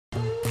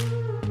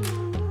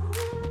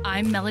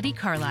I'm Melody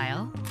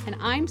Carlisle. And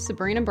I'm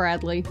Sabrina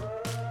Bradley.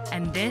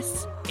 And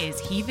this is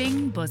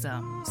Heaving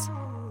Bosoms.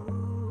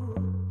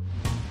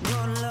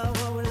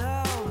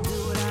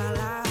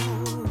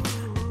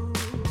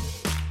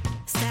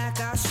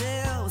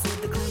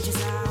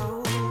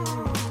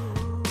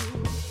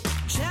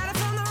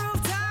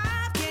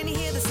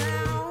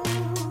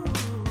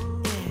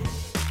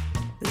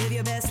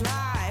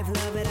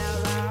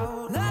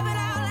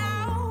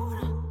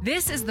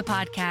 This is the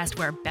podcast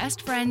where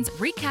best friends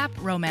recap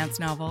romance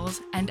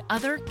novels and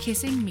other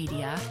kissing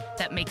media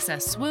that makes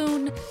us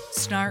swoon,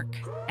 snark,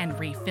 and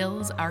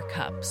refills our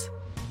cups.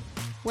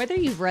 Whether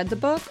you've read the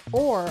book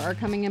or are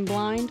coming in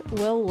blind,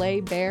 we'll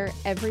lay bare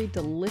every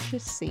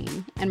delicious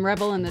scene and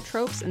revel in the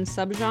tropes and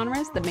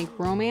subgenres that make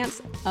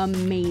romance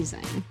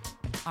amazing.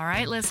 All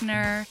right,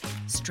 listener,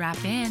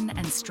 strap in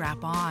and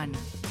strap on.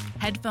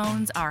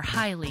 Headphones are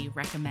highly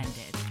recommended.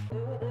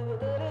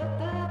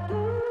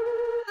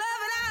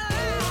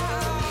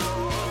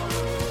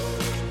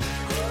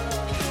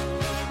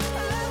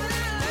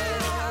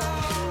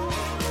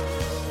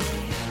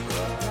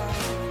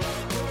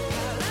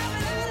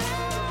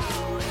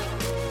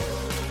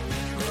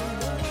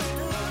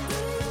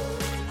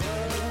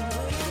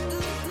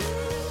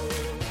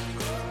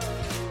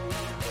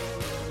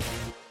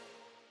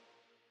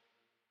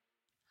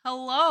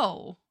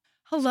 Hello.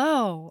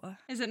 Hello.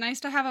 Is it nice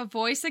to have a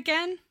voice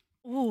again?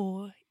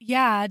 Ooh,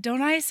 yeah.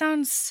 Don't I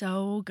sound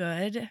so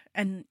good?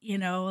 And,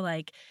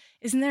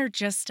 isn't there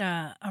just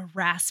a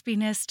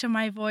raspiness to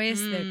my voice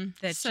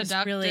that just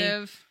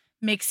really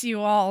makes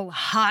you all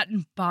hot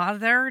and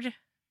bothered?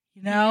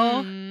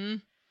 Yeah.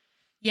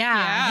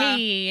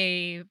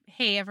 Hey,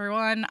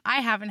 everyone. I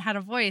haven't had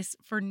a voice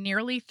for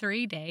nearly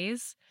 3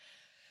 days.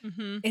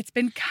 Mm-hmm. It's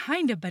been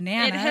kind of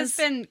bananas. It has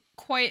been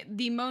quite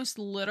the most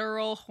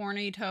literal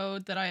horny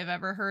toad that I have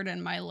ever heard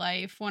in my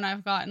life. When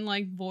I've gotten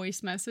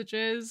voice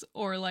messages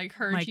or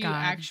heard you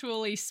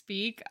actually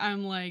speak,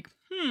 I'm like,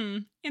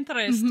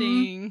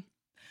 interesting. Mm-hmm.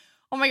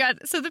 Oh my God.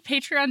 So the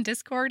Patreon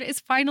Discord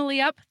is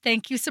finally up.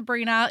 Thank you,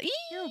 Sabrina.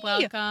 You're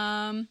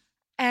welcome.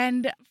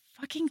 And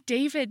fucking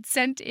David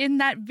sent in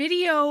that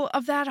video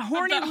of that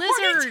horny lizard.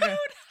 Horny toad?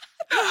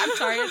 I'm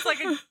sorry, it's like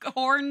a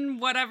horn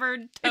whatever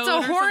toad. It's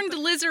a horned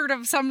lizard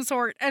of some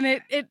sort, and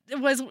it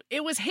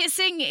was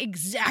hissing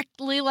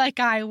exactly like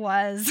I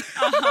was.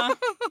 Uh-huh.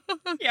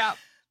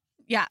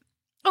 Yeah.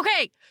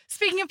 Okay,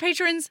 speaking of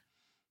patrons,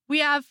 we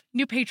have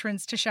new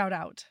patrons to shout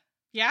out.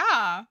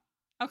 Yeah.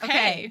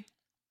 Okay.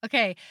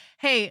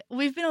 Hey,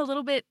 we've been a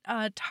little bit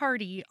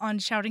tardy on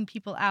shouting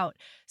people out,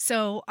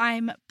 so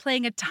I'm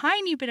playing a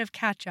tiny bit of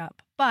catch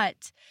up,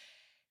 but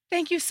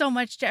thank you so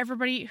much to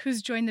everybody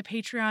who's joined the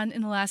Patreon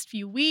in the last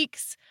few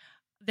weeks.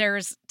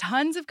 There's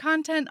tons of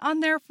content on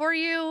there for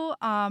you.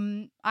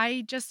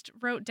 I just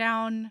wrote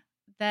down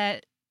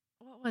that,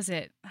 what was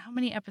it? How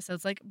many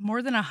episodes?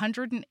 More than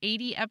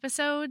 180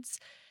 episodes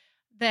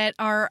that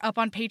are up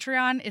on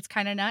Patreon. It's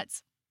kind of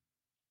nuts.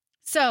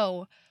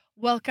 So,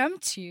 welcome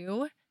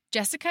to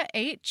Jessica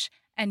H.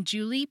 and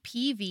Julie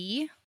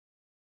P.V.,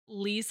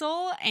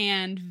 Liesel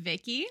and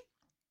Vicky.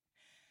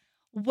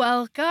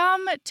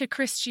 Welcome to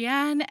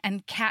Christiane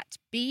and Kat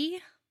B.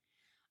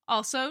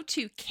 Also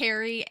to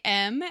Carrie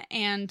M.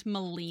 and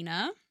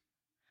Melina.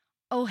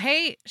 Oh,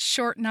 hey,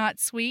 Short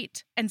Not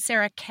Sweet and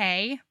Sarah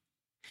K.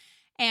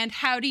 And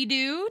howdy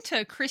do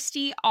to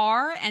Christy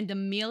R. and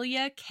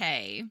Amelia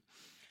K.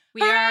 We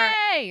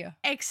Hooray! are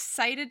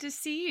excited to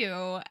see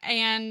you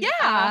and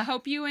yeah.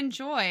 Hope you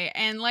enjoy.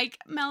 And like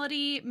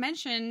Melody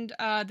mentioned,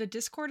 the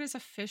Discord is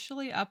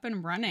officially up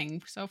and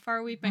running. So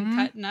far, we've been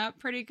cutting up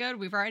pretty good.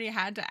 We've already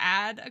had to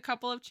add a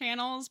couple of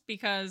channels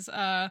because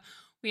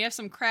we have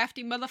some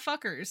crafty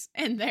motherfuckers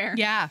in there.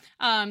 Yeah.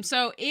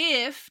 So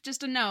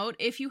just a note,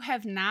 if you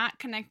have not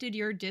connected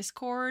your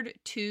Discord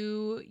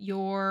to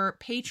your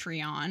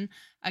Patreon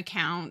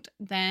account,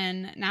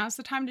 then now's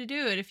the time to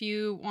do it if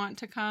you want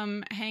to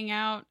come hang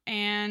out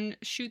and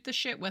shoot the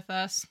shit with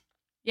us.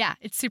 Yeah,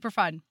 it's super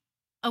fun.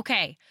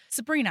 Okay,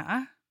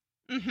 Sabrina,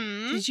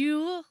 did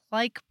you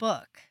like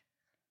book?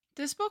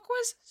 This book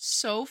was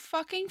so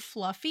fucking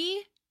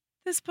fluffy.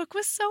 This book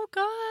was so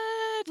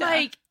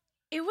good.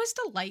 It was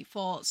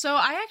delightful. So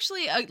I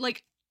actually,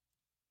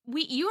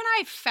 you and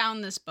I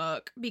found this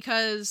book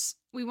because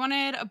we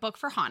wanted a book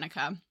for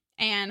Hanukkah.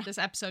 And this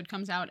episode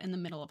comes out in the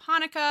middle of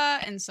Hanukkah.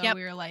 And so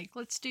we were like,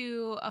 let's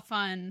do a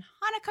fun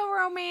Hanukkah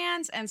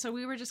romance. And so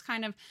we were just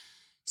kind of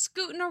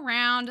scooting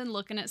around and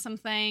looking at some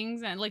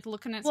things and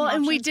looking at some options.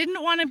 And we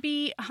didn't want to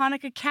be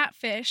Hanukkah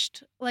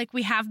catfished like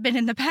we have been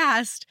in the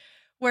past,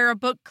 where a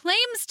book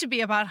claims to be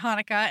about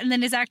Hanukkah and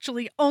then is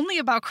actually only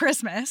about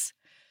Christmas.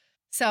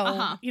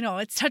 So,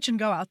 it's touch and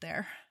go out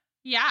there.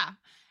 Yeah.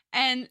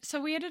 And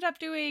so we ended up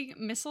doing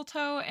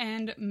Mistletoe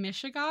and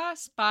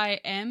Mishigas by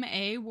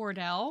M.A.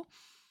 Wardell.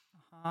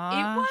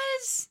 It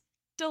was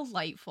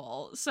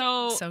delightful.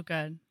 So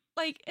good.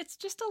 It's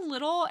just a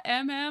little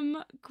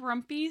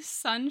grumpy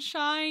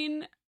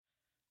sunshine.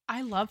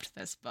 I loved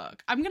this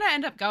book. I'm going to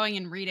end up going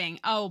and reading.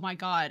 Oh my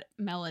God,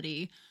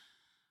 Melody.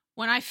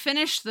 when I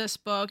finished this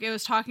book, it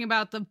was talking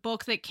about the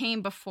book that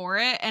came before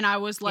it, and I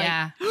was like,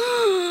 Yeah.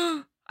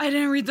 I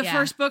didn't read the Yeah.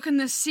 first book in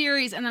this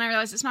series, and then I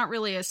realized it's not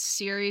really a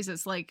series.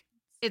 It's like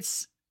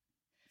it's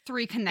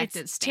 3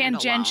 connected It's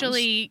standalones.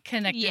 tangentially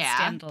connected Yeah,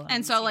 standalones.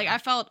 and so like yeah. I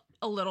felt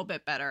a little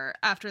bit better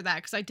after that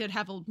because I did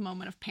have a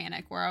moment of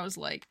panic where I was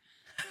like,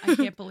 I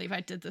can't believe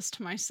I did this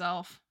to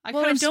myself. I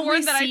Well, could have and don't sworn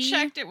we that see- I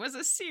checked it was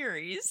a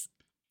series.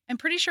 I'm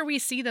pretty sure we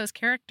see those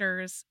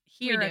characters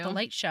here at the do.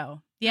 Late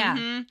Show. Yeah.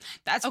 Mhm.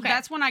 That's Okay.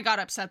 that's when I got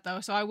upset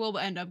though. So I will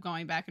end up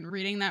going back and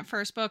reading that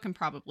first book and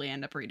probably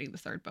end up reading the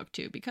third book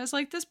too because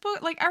like this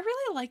book, like I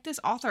really like this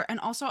author. And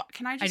also,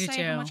 can I just do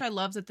say how too. much I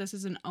love that this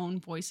is an Own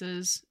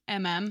Voices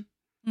MM?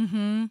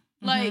 Mm-hmm.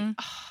 Like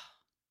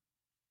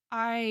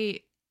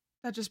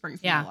that just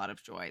brings me Yeah. a lot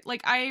of joy.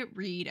 Like I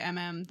read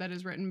MM that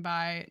is written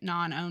by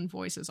non-Own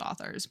Voices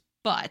authors,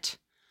 but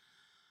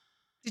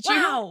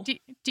wow.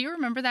 Do you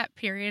remember that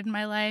period in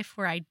my life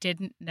where I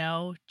didn't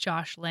know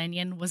Josh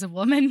Lanyon was a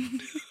woman?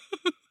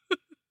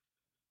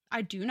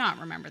 I do not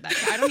remember that.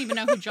 I don't even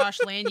know who Josh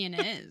Lanyon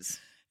is.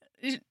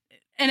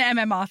 An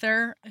MM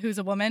author who's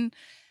a woman.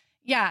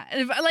 Yeah.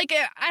 Like,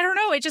 I don't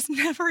know. It just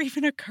never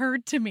even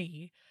occurred to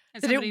me.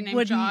 Is That it somebody named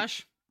wouldn't-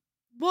 Josh?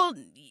 Well,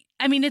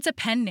 I mean, it's a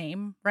pen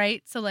name,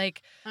 right? So,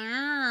 like,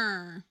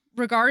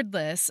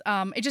 regardless,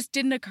 it just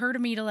didn't occur to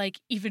me to, like,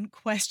 even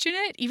question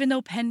it, even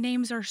though pen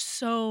names are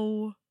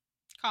so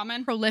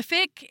Common.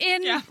 prolific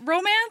in Yeah.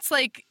 romance.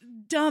 Like,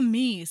 dumb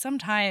me.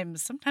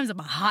 Sometimes I'm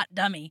a hot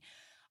dummy.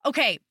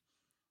 Okay.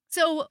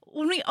 So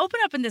when we open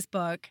up in this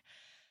book,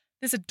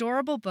 this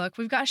adorable book,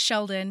 we've got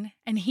Sheldon,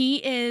 and he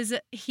is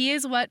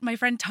what my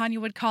friend Tanya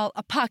would call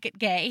a pocket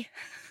gay.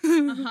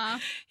 Uh-huh.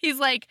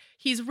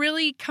 He's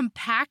really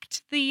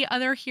compact, the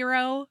other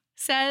hero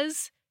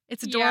says.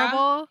 It's Yeah.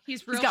 adorable.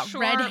 He's real got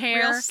short, red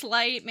hair. real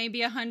slight,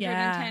 maybe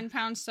 110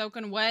 pounds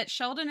soaking wet.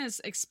 Sheldon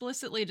is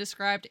explicitly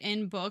described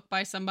in book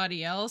by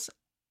somebody else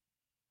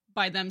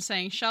by them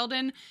saying,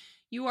 Sheldon,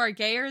 you are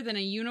gayer than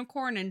a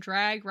unicorn in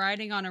drag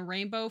riding on a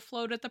rainbow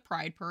float at the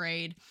Pride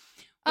Parade.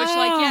 Which,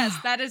 like, yes,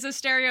 that is a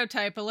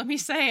stereotype. But let me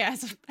say,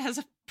 as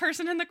a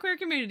person in the queer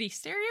community,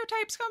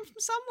 stereotypes come from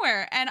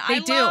somewhere. And I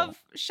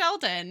love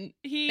Sheldon.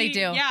 They do.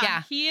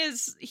 Yeah. He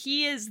is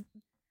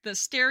the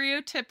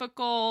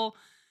stereotypical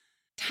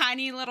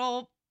tiny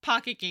little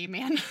pocket gay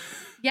man.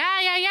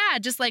 Yeah.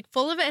 Just like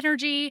full of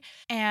energy,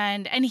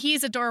 and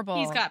he's adorable.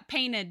 He's got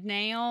painted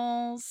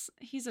nails.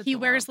 He's adorable. He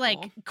wears like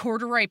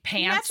corduroy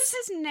pants. He matches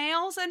his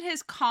nails and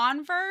his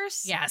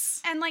Converse.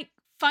 Yes. And like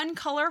fun,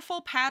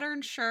 colorful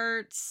patterned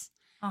shirts.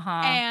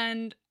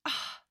 And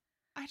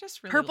I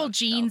just really purple love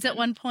jeans Sheldon. at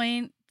one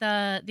point.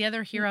 The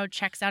other hero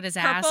checks out his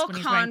ass Purple when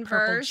he's wearing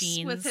purple Converse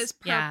jeans with his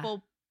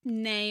purple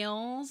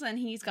nails, and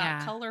he's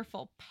got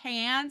colorful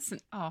pants.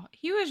 And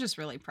he was just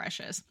really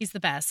precious. He's the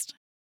best.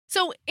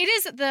 So it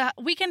is the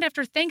weekend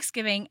after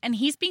Thanksgiving, and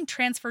he's being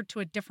transferred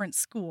to a different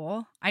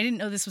school. I didn't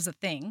know this was a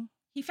thing.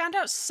 He found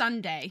out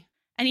Sunday.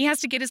 And he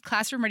has to get his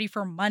classroom ready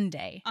for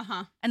Monday.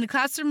 And the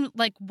classroom,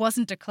 like,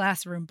 wasn't a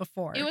classroom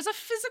before. It was a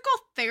physical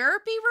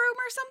therapy room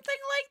or something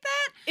like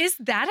that. Is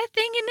that a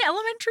thing in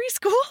elementary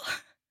school?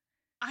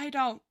 I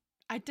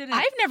didn't.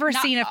 I've never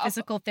seen a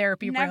physical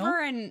therapy room.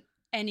 Never in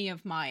any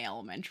of my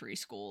elementary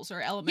schools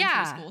or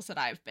elementary schools that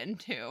I've been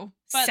to.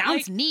 But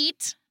sounds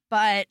neat,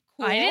 but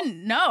cool. I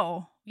didn't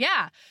know.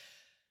 Yeah.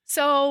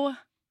 So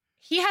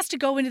he has to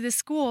go into this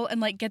school and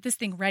like get this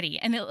thing ready.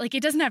 And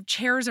it doesn't have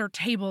chairs or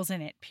tables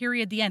in it,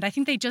 period, the end. I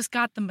think they just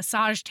got the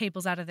massage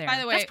tables out of there. By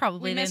the way, that's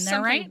probably we missed in there,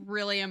 something right?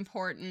 really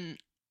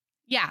important.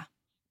 Yeah.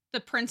 The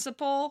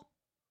principal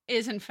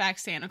is in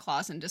fact Santa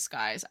Claus in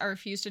disguise. I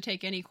refuse to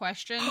take any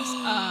questions.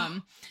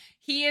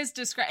 He is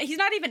described. He's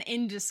not even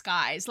in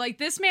disguise. Like,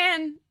 this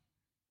man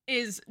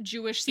is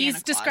Jewish Santa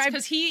Claus. Described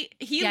because he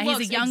he's looks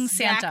a young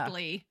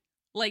exactly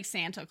like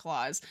Santa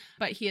Claus,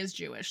 but he is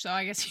Jewish. So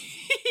I guess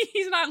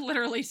he's not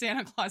literally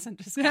Santa Claus in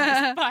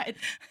disguise.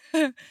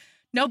 But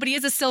no, but he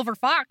is a silver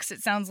fox.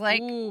 It sounds like.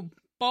 Ooh,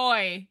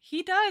 boy,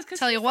 he does. Because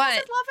Tell you falls what, in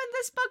love in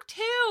this book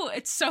too.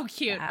 It's so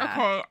cute. Yeah.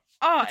 Okay.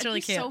 Oh, it's really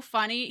he's cute. so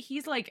funny.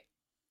 He's like,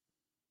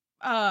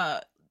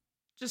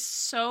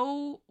 just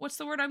so, what's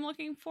the word I'm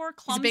looking for?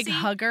 Clumsy. He's a big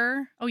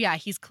hugger. Oh yeah,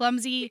 he's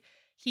clumsy.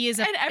 He is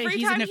and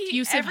he's an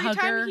effusive hugger.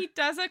 Every time he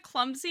does a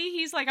clumsy,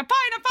 he's like, I'm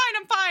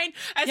fine.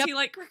 As he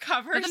like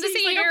recovers. Nothing to He's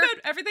see like, here. I'm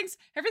good.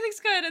 Everything's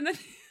good. And then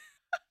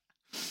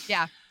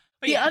yeah.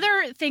 But the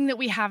other thing that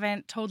we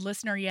haven't told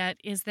listener yet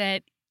is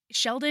that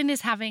Sheldon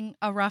is having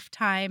a rough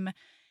time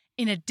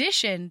in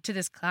addition to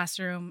this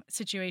classroom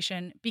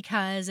situation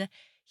because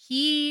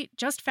he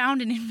just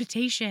found an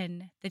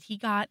invitation that he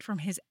got from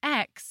his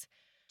ex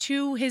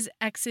to his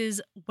ex's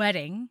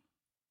wedding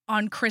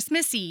on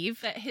Christmas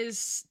Eve. that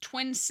his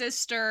twin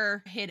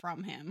sister hid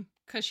from him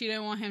because she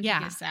didn't want him to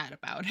get sad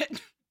about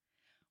it.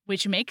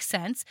 Which makes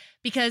sense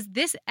because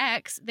this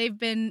ex, they've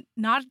been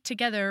not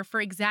together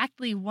for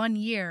exactly 1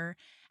 year.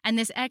 And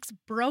this ex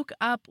broke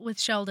up with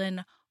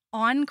Sheldon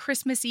on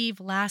Christmas Eve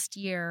last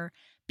year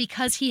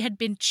because he had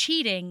been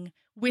cheating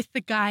with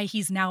the guy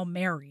he's now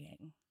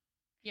marrying.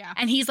 Yeah.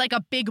 And he's like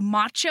a big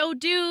macho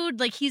dude.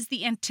 Like he's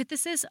the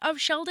antithesis of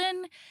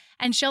Sheldon.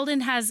 And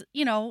Sheldon has,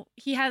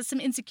 he has some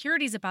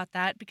insecurities about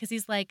that because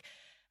he's like,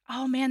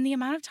 oh man, the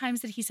amount of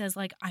times that he says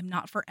like, I'm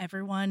not for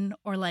everyone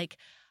or like,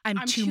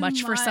 I'm too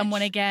much for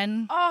someone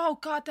again. Oh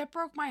God, that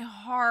broke my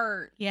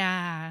heart.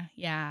 Yeah,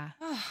 yeah.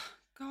 Oh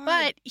God.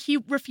 But he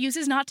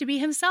refuses not to be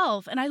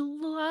himself. And I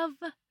love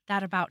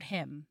that about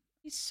him.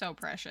 He's so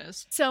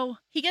precious. So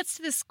he gets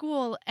to the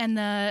school and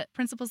the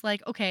principal's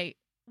like, okay,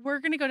 we're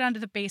going to go down to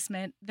the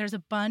basement. There's a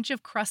bunch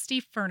of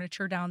crusty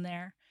furniture down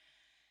there.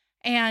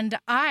 And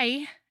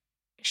I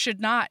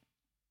should not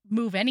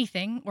move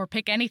anything or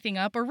pick anything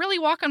up or really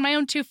walk on my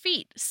own 2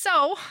 feet.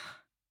 So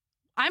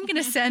I'm going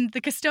to send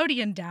the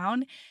custodian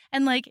down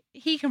and like,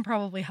 he can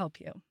probably help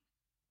you.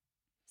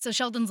 So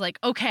Sheldon's like,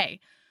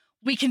 okay,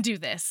 we can do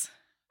this.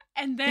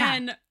 And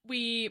then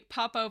we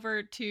pop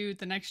over to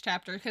the next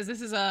chapter because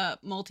this is a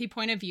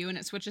multi-point of view and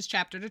it switches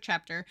chapter to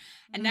chapter.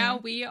 And now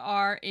we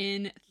are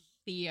in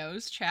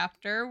Theo's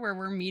chapter where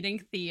we're meeting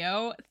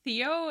Theo.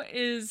 Theo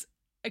is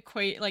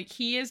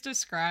he is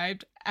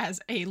described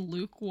as a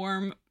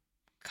lukewarm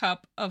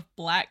cup of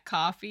black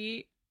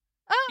coffee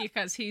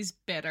because he's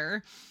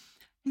bitter.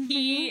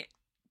 He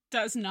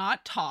does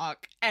not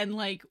talk, and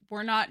like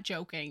we're not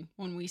joking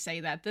when we say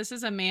that. This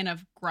is a man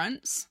of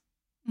grunts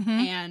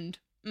and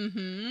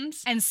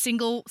and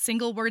single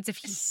words if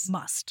he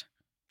must.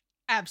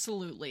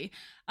 Absolutely.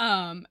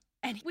 And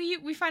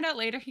we find out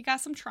later he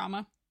got some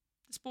trauma.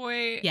 This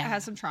boy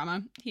has some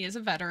trauma. He is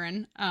a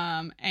veteran.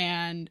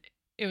 And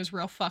it was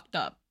real fucked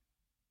up,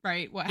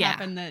 right? What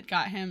happened that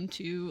got him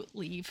to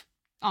leave,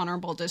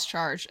 honorable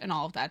discharge and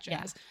all of that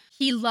jazz. Yeah.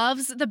 He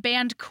loves the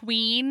band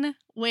Queen,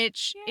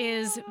 which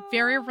is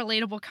very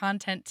relatable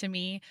content to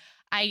me.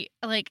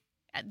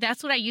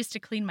 That's what I used to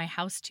clean my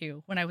house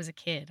to when I was a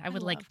kid. I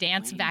would like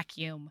dance Queen.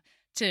 Vacuum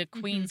to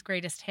Queen's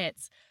greatest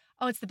hits.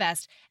 Oh, it's the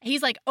best.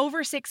 He's like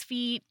over 6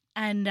 feet.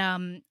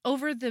 And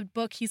over the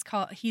book,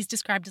 he's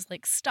described as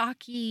like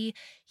stocky.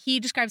 He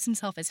describes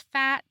himself as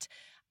fat.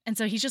 And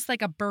so he's just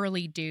like a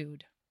burly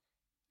dude.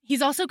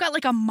 He's also got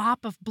like a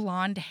mop of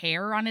blonde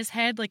hair on his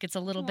head. Like it's a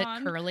little bit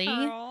curly.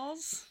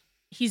 Curls.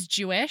 He's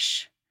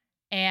Jewish.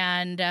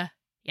 And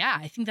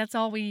I think that's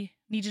all we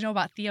need to know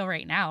about Theo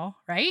right now,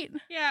 right?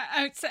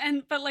 Yeah,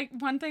 but like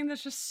one thing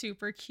that's just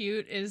super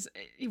cute is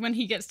when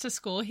he gets to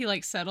school, he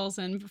like settles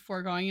in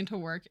before going into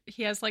work.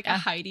 He has like a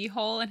hidey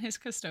hole in his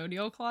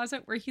custodial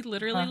closet where he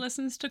literally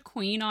listens to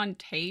Queen on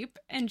tape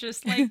and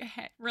just like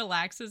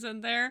relaxes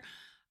in there.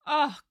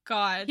 Oh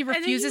God. He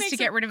refuses to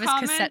get rid of his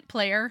cassette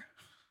player.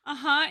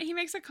 He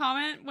makes a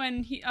comment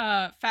when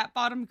Fat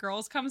Bottomed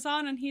Girls comes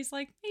on and he's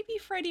like, maybe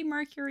Freddie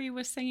Mercury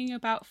was singing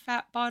about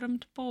fat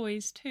bottomed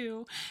boys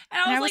too.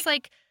 And I was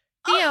like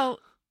Theo,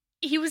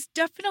 he was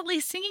definitely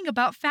singing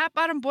about fat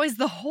bottom boys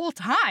the whole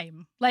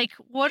time. Like,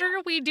 what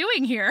are we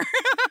doing here?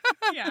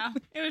 Yeah,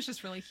 it was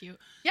just really cute.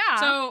 Yeah.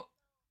 So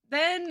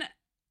then,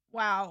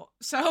 wow.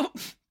 So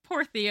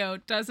poor Theo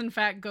does in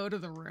fact go to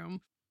the room.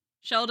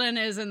 Sheldon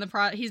is in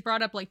he's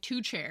brought up like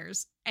 2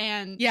 chairs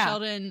and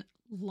Sheldon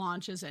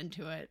launches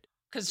into it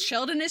because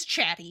Sheldon is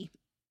chatty.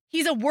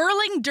 He's a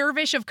whirling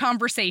dervish of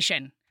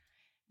conversation,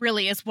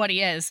 really is what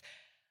he is.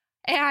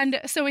 And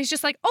so he's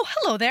just like, oh,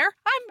 hello there.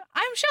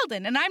 I'm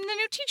Sheldon, and I'm the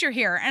new teacher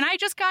here. And I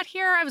just got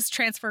here. I was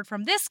transferred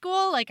from this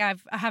school. Like,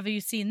 have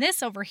you seen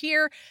this over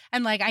here?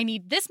 And like, I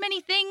need this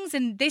many things.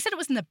 And they said it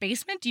was in the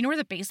basement. Do you know where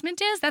the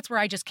basement is? That's where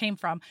I just came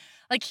from.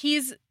 Like,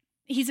 he's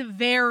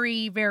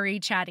very, very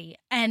chatty.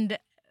 And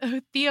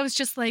Theo's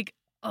just like,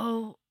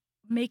 oh,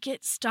 make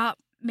it stop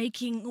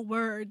making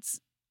words.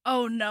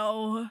 Oh,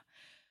 no.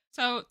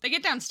 So they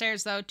get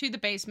downstairs, though, to the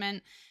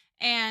basement.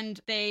 And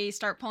they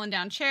start pulling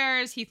down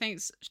chairs. He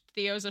thinks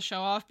Theo's a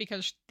show-off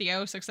because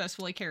Theo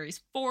successfully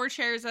carries 4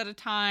 chairs at a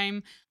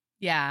time.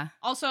 Yeah.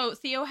 Also,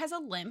 Theo has a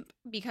limp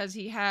because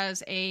he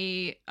has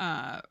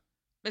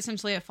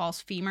essentially a false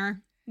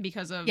femur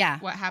because of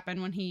what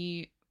happened when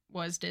he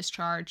was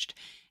discharged.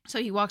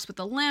 So he walks with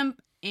a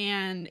limp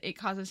and it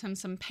causes him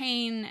some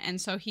pain. And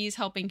so he's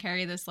helping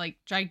carry this like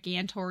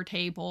gigantor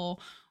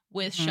table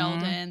with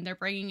Sheldon. They're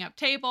bringing up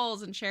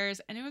tables and chairs,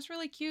 and it was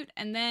really cute.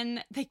 And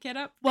then they get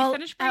up. They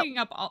finish bringing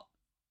up all.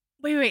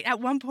 Wait.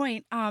 At one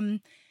point,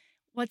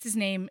 what's his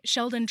name?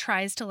 Sheldon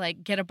tries to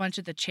like get a bunch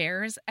of the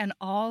chairs, and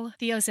all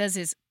Theo says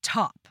is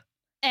top.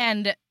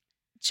 And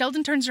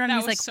Sheldon turns around and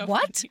he's like,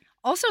 "What?" Funny.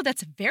 Also,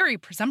 that's very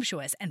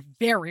presumptuous and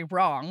very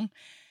wrong.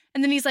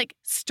 And then he's like,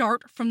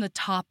 "Start from the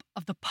top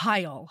of the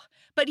pile."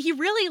 But he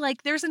really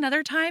like. There's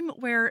another time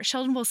where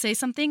Sheldon will say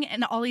something,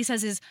 and all he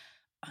says is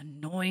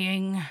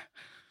annoying.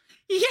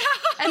 Yeah.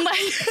 And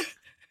like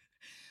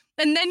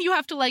and then you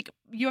have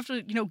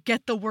to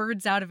get the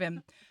words out of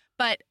him.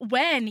 But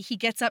when he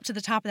gets up to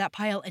the top of that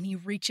pile and he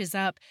reaches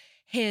up,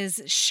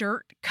 his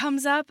shirt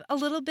comes up a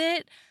little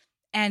bit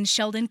and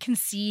Sheldon can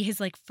see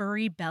his like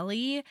furry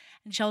belly.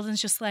 And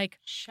Sheldon's just like,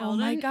 oh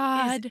my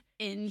God,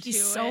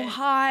 he's so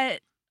hot.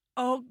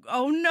 Oh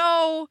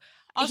no.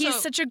 Also,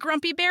 he's such a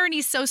grumpy bear and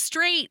he's so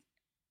straight.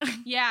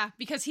 Yeah,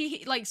 because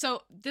he like,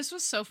 so this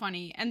was so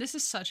funny, and this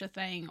is such a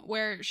thing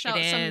where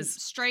some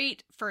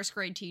straight first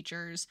grade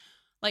teachers,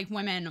 like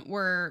women,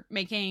 were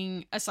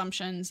making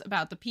assumptions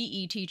about the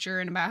PE teacher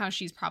and about how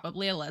she's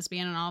probably a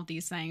lesbian and all of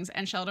these things.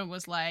 And Sheldon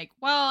was like,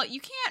 well, you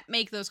can't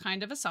make those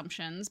kind of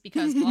assumptions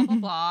because blah, blah,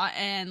 blah.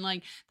 And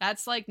like,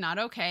 that's like not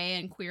okay.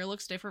 And queer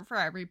looks different for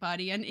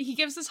everybody. And he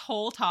gives this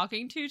whole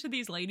talking to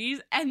these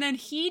ladies. And then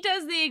he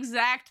does the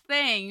exact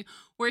thing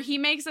where he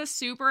makes a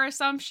super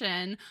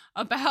assumption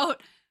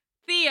about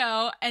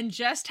Theo and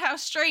just how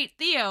straight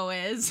Theo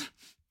is.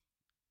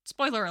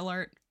 Spoiler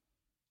alert.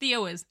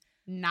 Theo is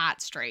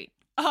not straight.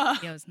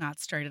 Theo's not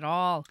straight at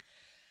all.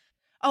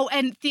 Oh,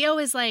 and Theo,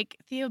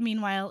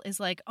 meanwhile, is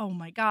like, oh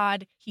my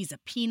God, he's a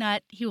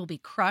peanut. He will be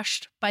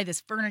crushed by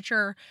this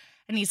furniture.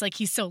 And he's like,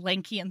 he's so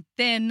lanky and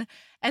thin.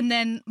 And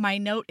then my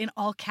note in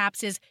all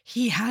caps is,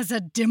 he has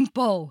a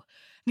dimple.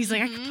 And he's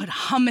like, I could put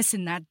hummus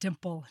in that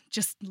dimple.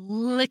 Just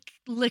lick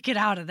it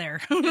out of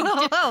there.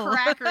 Dip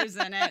crackers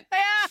in it.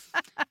 Yeah.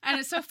 And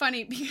it's so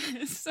funny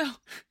because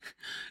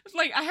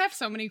like, I have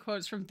so many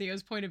quotes from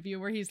Theo's point of view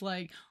where he's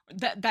like,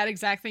 that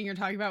exact thing you're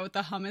talking about with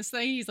the hummus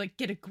thing. He's like,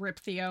 get a grip,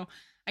 Theo.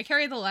 I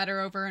carry the letter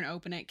over and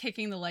open it,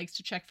 kicking the legs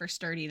to check for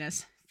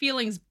sturdiness.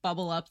 Feelings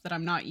bubble up that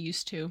I'm not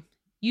used to.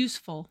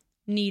 Useful,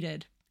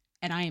 needed,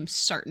 and I am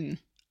certain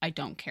I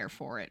don't care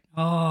for it.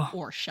 Oh.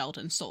 Or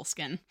Sheldon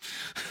Solskin.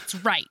 That's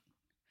right.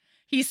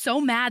 He's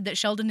so mad that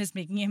Sheldon is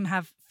making him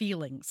have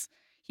feelings.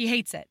 He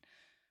hates it.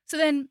 So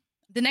then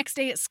the next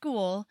day at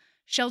school,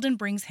 Sheldon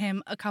brings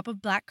him a cup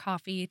of black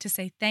coffee to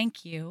say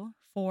thank you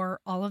for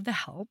all of the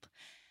help.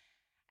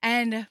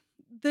 And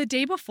the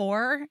day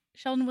before,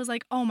 Sheldon was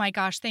like, oh my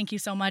gosh, thank you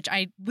so much.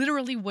 I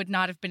literally would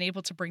not have been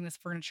able to bring this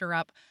furniture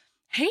up.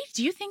 Hey,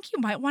 do you think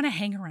you might want to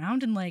hang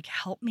around and like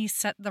help me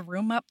set the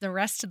room up the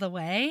rest of the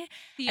way?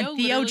 And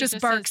Theo just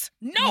barks,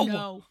 says,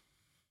 no,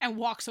 and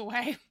walks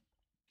away.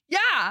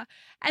 Yeah.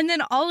 And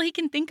then all he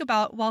can think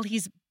about while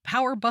he's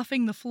power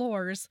buffing the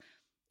floors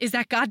is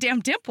that goddamn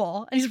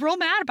dimple. And he's real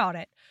mad about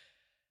it.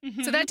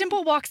 Mm-hmm. So that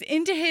dimple walks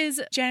into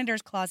his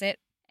janitor's closet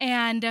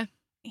and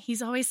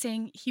he's always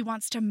saying he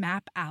wants to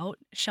map out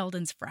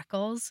Sheldon's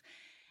freckles.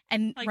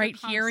 And like right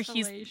here,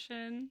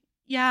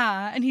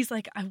 and he's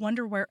like, I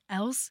wonder where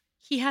else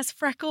he has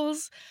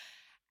freckles.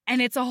 And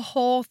it's a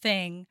whole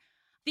thing.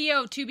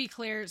 Theo, to be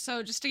clear,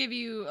 so just to give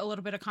you a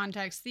little bit of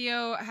context,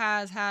 Theo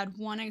has had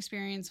one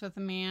experience with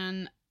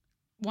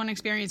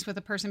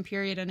a person,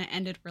 period, and it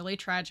ended really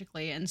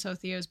tragically. And so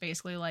Theo's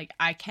basically like,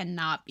 I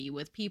cannot be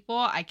with people.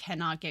 I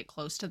cannot get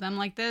close to them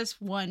like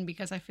this. One,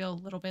 because I feel a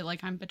little bit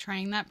like I'm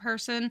betraying that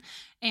person.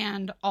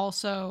 And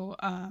also,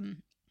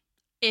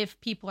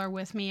 if people are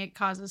with me, it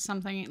causes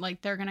something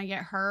like they're going to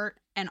get hurt.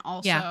 And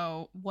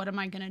also, what am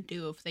I going to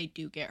do if they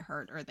do get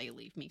hurt or they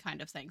leave me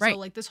kind of thing. Right. So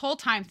like this whole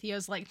time,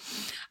 Theo's like,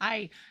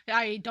 I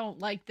don't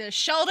like this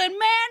Sheldon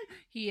man.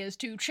 He is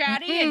too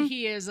chatty and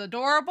he is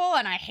adorable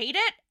and I hate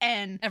it.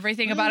 And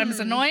everything about him is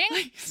annoying.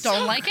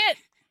 Don't like it.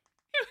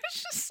 It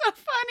was just so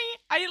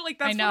funny.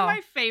 That's one of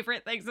my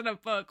favorite things in a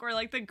book where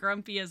like the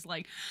grumpy is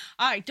like,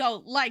 I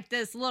don't like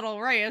this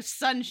little ray of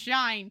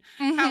sunshine.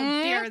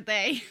 How dare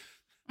they?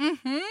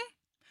 Mm-hmm.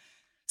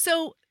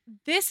 So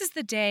this is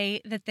the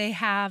day that they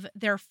have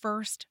their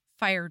first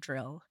fire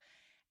drill.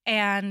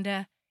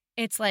 And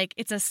it's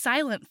a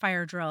silent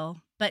fire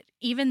drill. But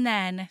even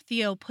then,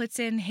 Theo puts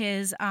in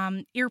his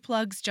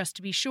earplugs just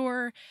to be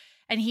sure.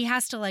 And he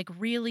has to like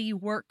really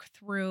work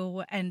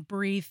through and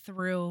breathe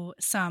through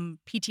some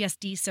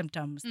PTSD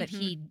symptoms that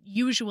he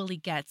usually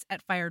gets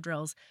at fire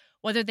drills,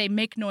 whether they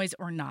make noise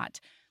or not.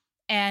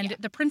 And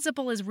the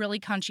principal is really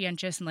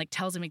conscientious and like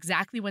tells him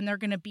exactly when they're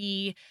going to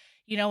be,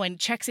 and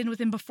checks in with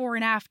him before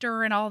and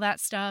after and all that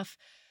stuff.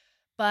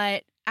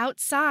 But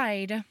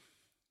outside,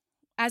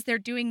 as they're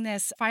doing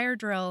this fire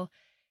drill,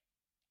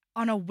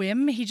 on a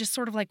whim, he just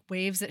sort of like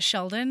waves at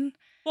Sheldon.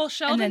 Well,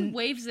 Sheldon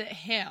waves at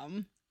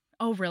him.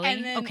 Oh, really?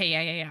 And then okay,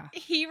 yeah.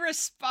 He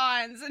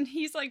responds and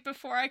he's like,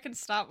 before I can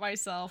stop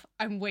myself,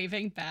 I'm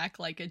waving back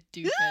like a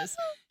doofus.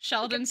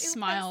 Sheldon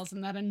smiles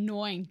and that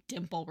annoying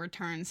dimple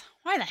returns.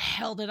 Why the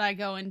hell did I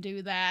go and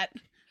do that?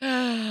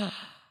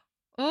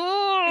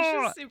 Oh,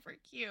 it's just super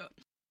cute.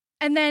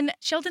 And then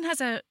Sheldon has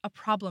a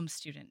problem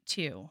student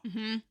too.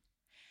 Mm-hmm.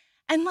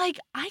 And like,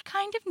 I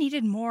kind of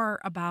needed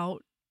more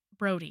about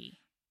Brody.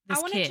 I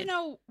wanted to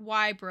know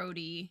why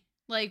Brody.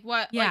 Like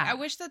what? Yeah. Like, I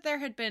wish that there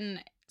had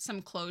been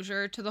some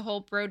closure to the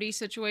whole Brody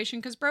situation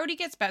because Brody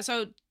gets bad.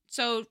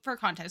 So for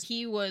context,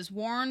 he was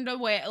warned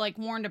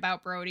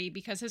about Brody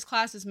because his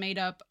class is made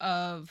up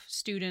of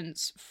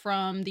students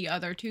from the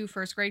other two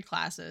first grade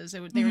classes. They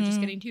were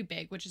just getting too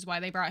big, which is why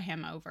they brought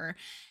him over.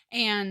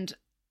 And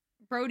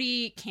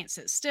Brody can't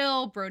sit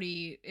still.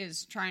 Brody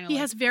is trying to. He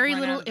has very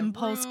little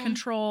impulse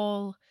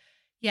control.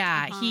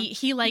 Yeah,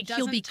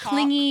 he'll be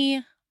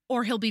clingy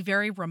or he'll be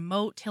very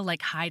remote. He'll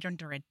like hide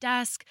under a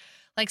desk.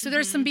 Like, so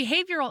there's some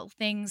behavioral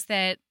things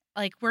that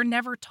like we're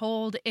never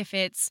told if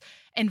it's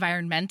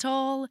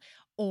environmental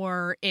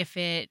or if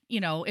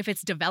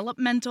it's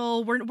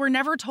developmental. We're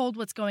never told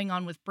what's going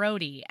on with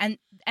Brody. And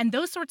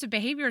those sorts of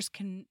behaviors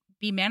can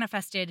be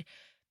manifested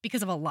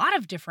because of a lot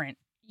of different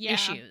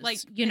issues. Like,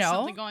 you know,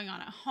 something going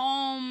on at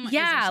home.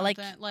 Yeah, like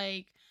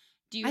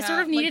do you I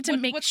sort of needed to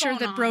make sure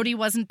that Brody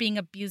wasn't being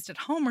abused at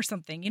home or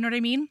something. You know what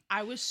I mean?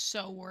 I was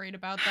so worried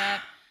about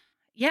that.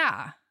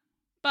 Yeah.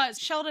 But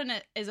Sheldon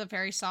is a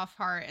very soft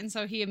heart, and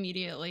so he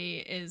immediately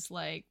is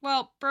like,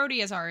 well, Brody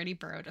has already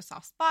burrowed a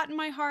soft spot in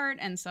my heart,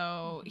 and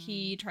so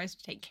he tries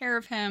to take care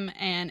of him,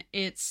 and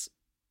it's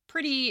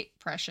pretty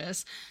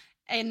precious.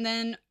 And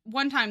then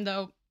one time,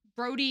 though,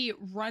 Brody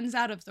runs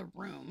out of the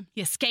room.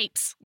 He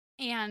escapes.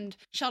 And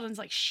Sheldon's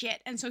like,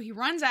 shit. And so he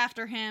runs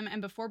after him.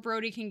 And before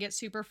Brody can get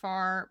super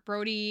far,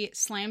 Brody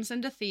slams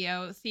into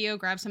Theo. Theo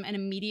grabs him and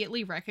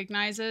immediately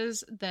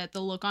recognizes that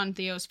the look on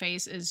Theo's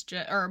face is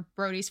or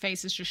Brody's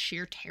face is just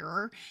sheer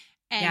terror.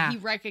 And he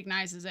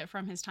recognizes it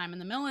from his time in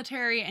the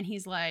military. And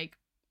he's like,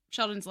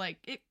 Sheldon's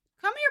like,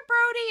 come here,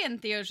 Brody.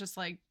 And Theo's just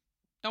like,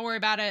 don't worry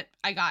about it.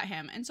 I got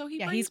him. And so he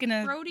brings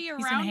Brody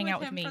around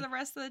with him for the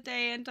rest of the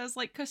day and does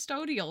like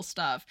custodial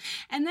stuff.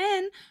 And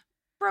then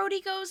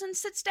Brody goes and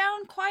sits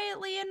down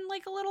quietly and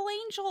like a little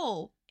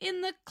angel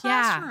in the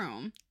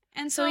classroom.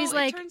 And so he's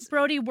like,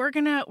 Brody, we're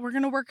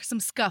gonna work some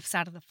scuffs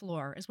out of the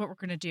floor is what we're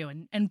gonna do.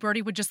 And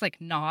Brody would just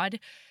like nod.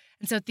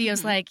 And so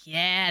Theo's like,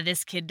 yeah,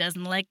 this kid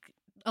doesn't like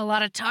a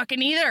lot of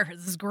talking either.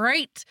 This is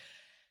great.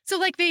 So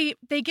like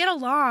they get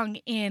along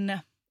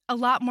in a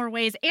lot more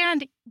ways,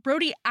 and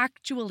Brody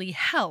actually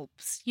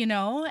helps, you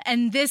know,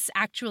 and this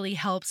actually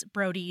helps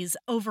Brody's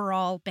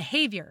overall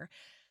behavior.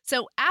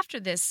 So after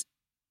this,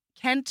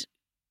 Kent,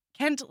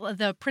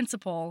 the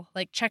principal,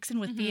 like checks in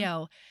with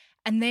Theo,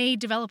 and they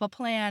develop a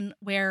plan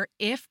where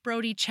if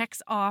Brody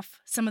checks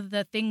off some of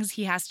the things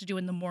he has to do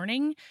in the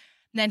morning,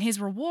 then his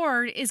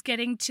reward is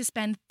getting to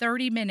spend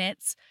 30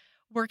 minutes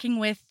working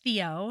with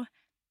Theo,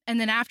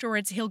 and then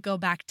afterwards he'll go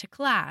back to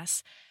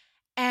class.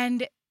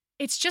 And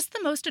it's just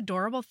the most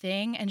adorable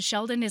thing, and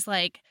Sheldon is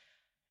like,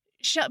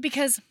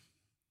 because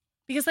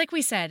like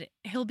we said,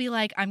 he'll be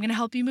like, I'm going to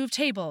help you move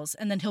tables,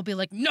 and then he'll be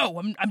like, no,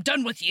 I'm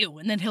done with you,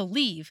 and then he'll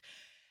leave.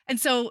 And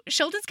so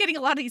Sheldon's getting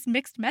a lot of these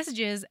mixed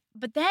messages,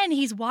 but then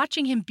he's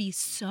watching him be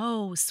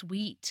so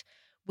sweet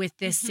with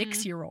this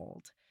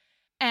 6-year-old.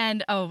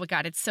 And oh my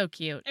God, it's so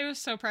cute. It was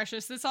so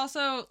precious. This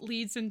also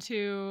leads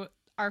into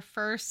our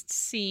first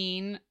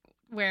scene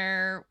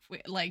where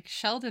like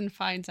Sheldon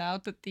finds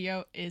out that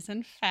Theo is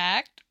in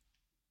fact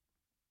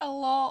a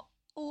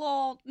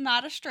little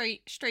not a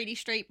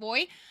straight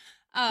boy.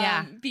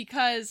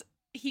 Because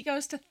he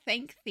goes to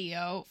thank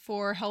Theo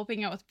for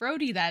helping out with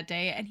Brody that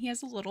day, and he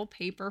has a little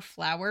paper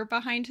flower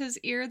behind his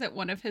ear that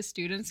one of his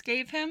students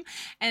gave him.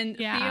 And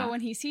Theo, when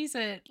he sees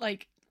it,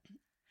 like,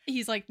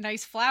 he's like,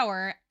 nice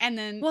flower. And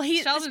then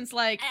Sheldon's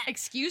like,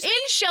 excuse me?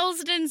 In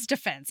Sheldon's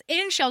defense,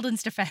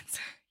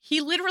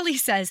 he literally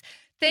says,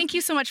 thank you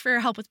so much for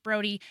your help with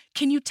Brody.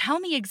 Can you tell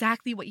me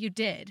exactly what you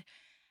did?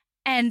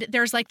 And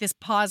there's like this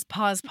pause.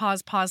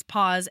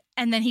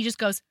 And then he just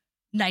goes,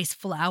 nice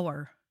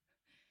flower.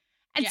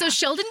 And so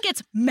Sheldon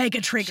gets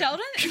mega triggered.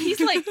 Sheldon, he's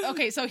like,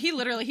 okay, so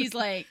he's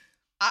like,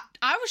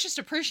 I was just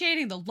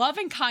appreciating the love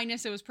and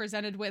kindness it was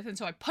presented with, and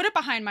so I put it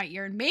behind my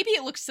ear, and maybe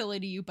it looks silly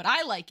to you, but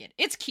I like it.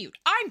 It's cute.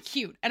 I'm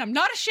cute, and I'm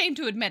not ashamed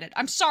to admit it.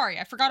 I'm sorry,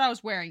 I forgot I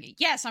was wearing it.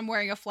 Yes, I'm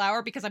wearing a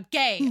flower because I'm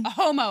gay, a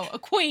homo, a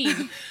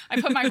queen. I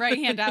put my right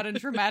hand out and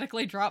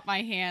dramatically drop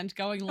my hand,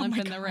 going limp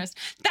in the wrist.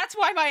 That's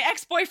why my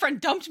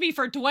ex-boyfriend dumped me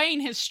for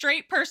Dwayne, his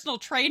straight personal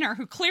trainer,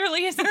 who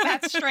clearly isn't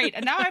that straight,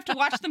 and now I have to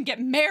watch them get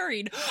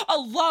married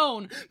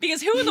alone,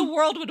 because who in the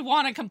world would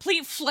want a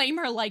complete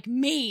flamer like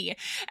me?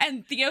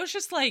 And Theo's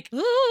just like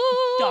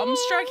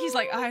dumbstruck. He's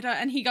like, I don't,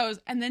 and he goes,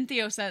 and then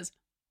Theo says,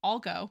 I'll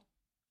go.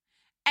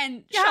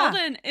 And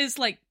Sheldon is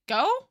like,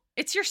 go?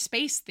 It's your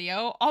space,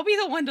 Theo. I'll be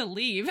the one to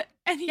leave.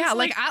 And he's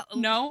like,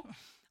 no,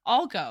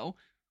 I'll go.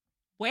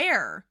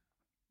 Where?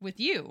 With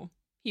you.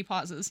 He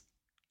pauses.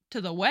 To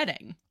the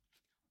wedding.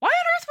 Why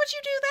on earth would you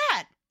do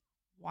that?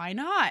 Why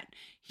not?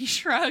 He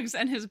shrugs,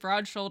 and his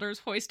broad shoulders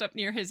hoist up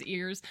near his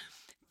ears.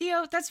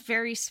 Theo, that's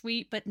very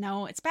sweet, but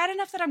no, it's bad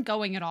enough that I'm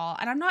going at all,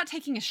 and I'm not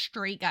taking a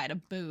straight guy to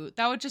boot.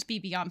 That would just be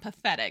beyond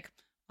pathetic.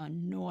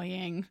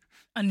 Annoying.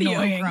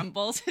 Theo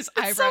grumbles, his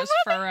eyebrows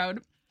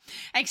furrowed.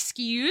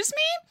 Excuse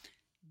me?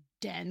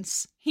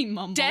 Dense, he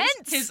mumbles.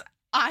 Dense? His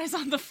eyes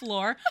on the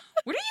floor.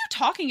 What are you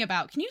talking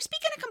about? Can you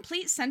speak in a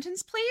complete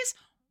sentence, please?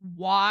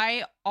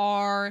 Why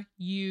are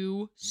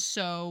you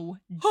so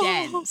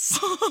dense?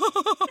 And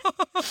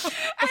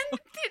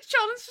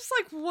Sheldon's just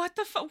like, what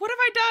the fuck? What have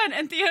I done?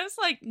 And Theo's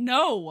like,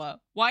 no.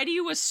 Why do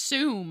you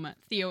assume?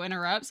 Theo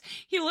interrupts.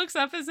 He looks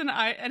up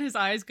and his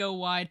eyes go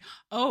wide.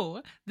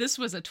 Oh, this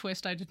was a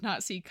twist I did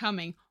not see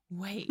coming.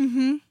 Wait,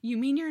 you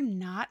mean you're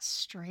not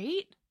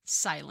straight?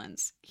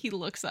 Silence. He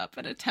looks up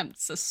and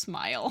attempts a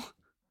smile.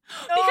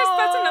 Because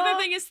that's another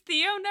thing is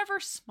Theo never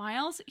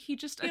smiles. He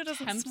just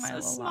attempts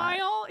a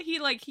smile.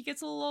 He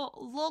gets a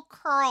little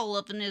curl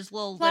up in his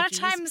little A lot of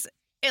times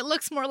it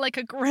looks more like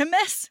a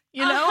grimace,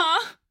 you know?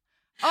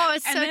 Oh,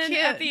 it's so cute. And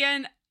then at the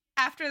end,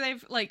 after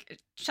they've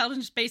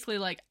Sheldon's basically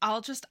like,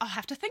 I'll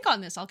have to think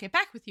on this. I'll get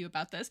back with you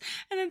about this.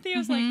 And then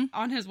Theo's like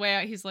on his way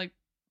out, he's like,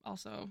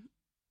 also,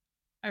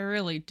 I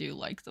really do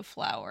like the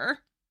flower.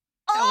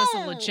 That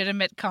was a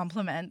legitimate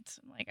compliment.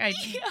 Like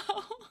Yeah.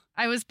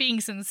 I was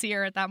being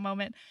sincere at that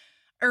moment.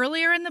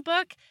 Earlier in the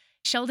book,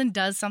 Sheldon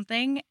does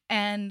something,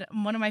 and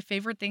one of my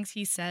favorite things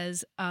he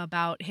says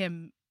about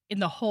him in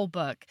the whole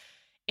book,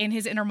 in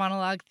his inner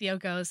monologue, Theo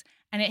goes,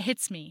 and it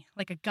hits me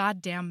like a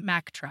goddamn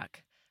Mack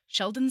truck.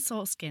 Sheldon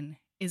Solskin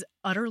is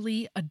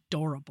utterly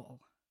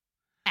adorable.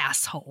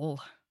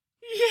 Asshole.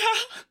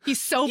 Yeah.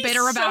 He's so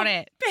bitter about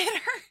it. Bitter.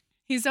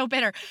 He's so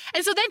bitter.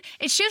 And so then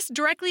it shifts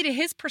directly to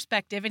his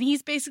perspective, and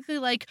he's basically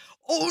like,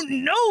 oh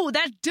no,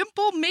 that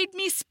dimple made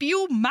me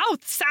spew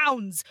mouth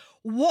sounds.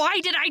 Why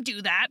did I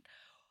do that?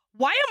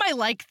 Why am I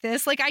like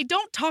this? Like, I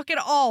don't talk at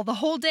all the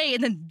whole day,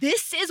 and then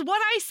this is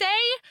what I say?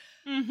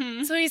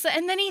 Mm-hmm. So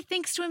and then he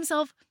thinks to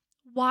himself,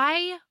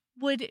 why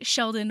would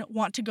Sheldon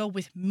want to go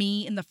with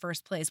me in the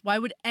first place? Why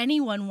would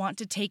anyone want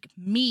to take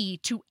me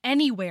to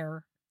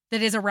anywhere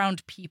that is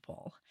around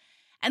people?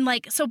 And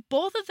like, so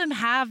both of them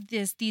have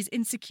these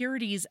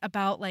insecurities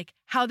about like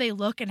how they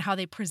look and how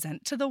they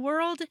present to the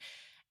world.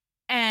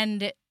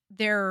 And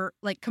they're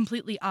like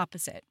completely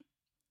opposite.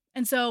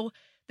 And so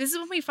this is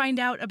when we find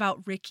out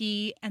about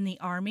Ricky and the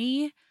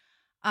army.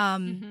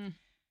 And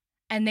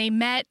they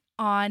met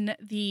on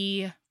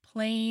the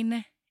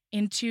plane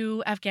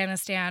into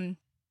Afghanistan.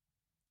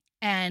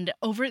 And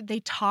they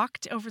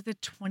talked over the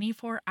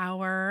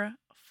 24-hour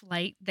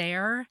flight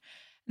there.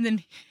 And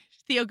then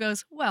Theo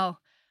goes, well,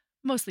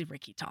 mostly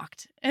Ricky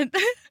talked.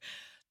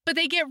 But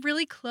they get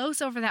really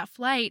close over that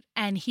flight,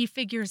 and he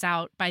figures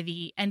out by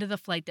the end of the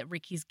flight that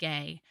Ricky's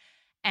gay.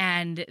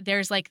 And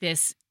there's like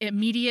this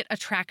immediate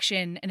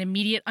attraction and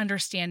immediate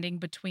understanding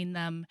between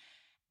them.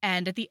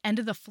 And at the end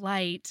of the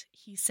flight,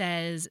 he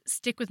says,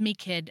 stick with me,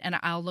 kid, and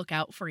I'll look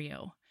out for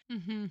you.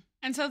 Mm-hmm.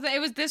 And so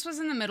this was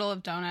in the middle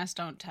of Don't Ask,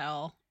 Don't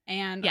Tell.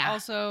 And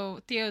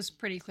also, Theo's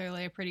pretty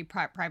clearly a pretty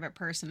private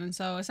person. And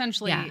so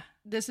essentially,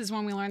 this is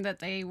when we learned that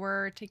they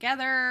were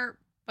together,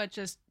 but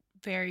just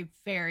very,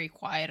 very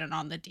quiet and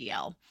on the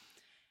DL.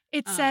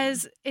 It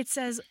says,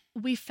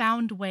 we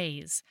found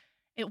ways.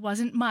 It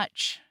wasn't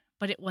much,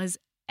 but it was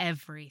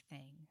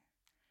everything.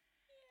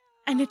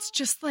 Yeah. And it's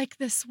just like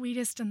the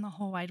sweetest in the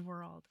whole wide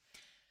world.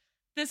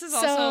 This is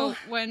also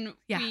when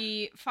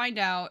we find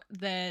out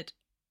that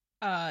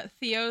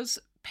Theo's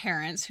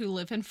parents, who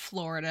live in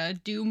Florida,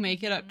 do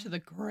make it up to the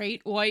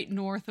great white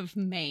north of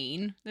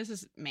Maine. This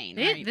is Maine,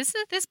 right?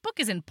 This book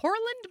is in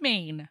Portland,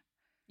 Maine.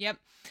 Yep.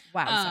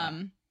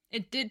 Wow.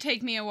 It did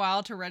take me a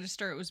while to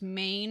register it was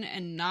Maine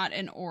and not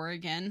in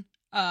Oregon.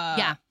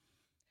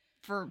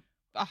 For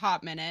a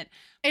hot minute.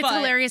 It's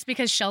hilarious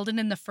because Sheldon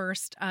in the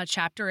first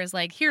chapter is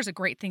like, here's a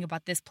great thing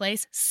about this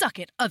place. Suck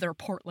it, other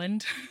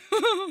Portland.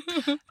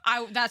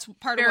 That's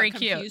part of what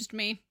confused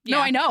me. Yeah.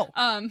 No, I know.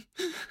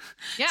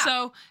 Yeah.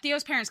 So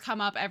Theo's parents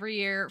come up every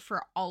year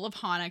for all of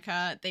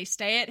Hanukkah. They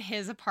stay at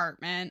his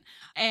apartment,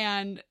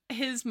 and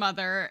his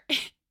mother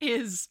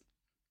is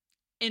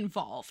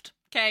involved.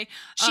 Okay.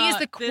 She is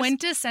the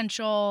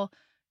quintessential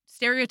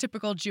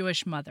stereotypical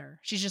Jewish mother.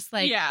 She's just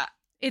like,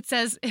 it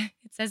says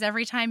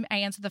every time I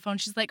answer the phone,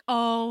 she's like,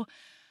 oh,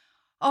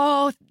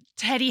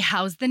 Teddy,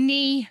 how's the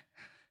knee?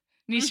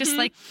 And he's just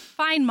like,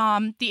 fine,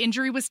 Mom. The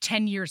injury was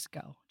 10 years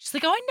ago. She's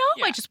like, oh, I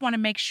know. Yeah. I just want to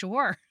make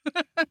sure.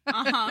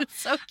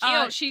 It's so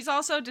cute. She's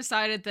also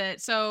decided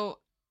that, so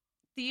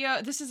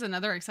Theo, this is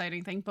another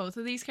exciting thing. Both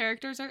of these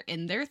characters are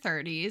in their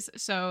 30s.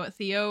 So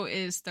Theo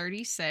is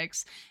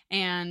 36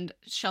 and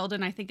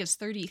Sheldon, I think, is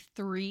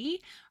 33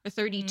 or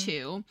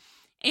 32.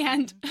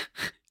 And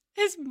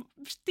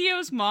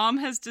Theo's mom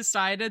has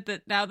decided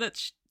that now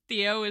that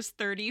Theo is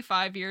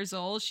 35 years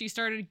old, she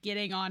started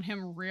getting on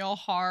him real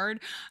hard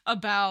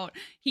about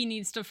he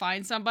needs to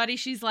find somebody.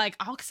 She's like,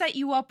 I'll set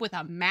you up with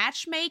a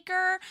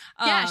matchmaker.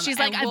 Yeah, she's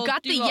like, I've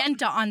got the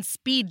Yenta on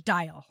speed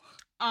dial.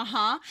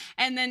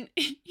 And then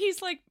he's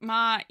like,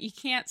 Ma, you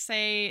can't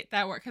say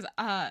that word because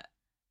I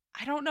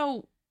don't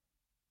know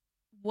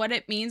what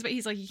it means, but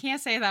he's like, you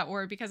can't say that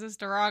word because it's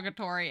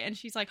derogatory. And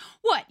she's like,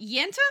 what,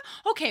 Yenta?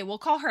 Okay, we'll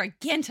call her a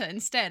Genta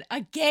instead,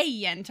 a gay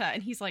Yenta.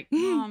 And he's like,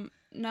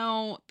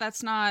 no,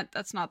 that's not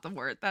the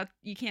word. That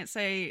you can't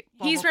say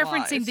blah, he's blah,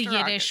 referencing blah. the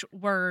Yiddish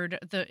word.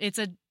 It's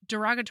a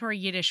derogatory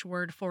Yiddish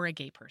word for a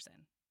gay person.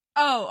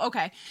 Oh,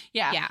 okay.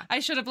 Yeah. I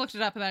should have looked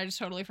it up and I just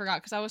totally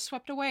forgot because I was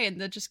swept away in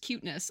the just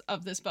cuteness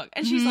of this book.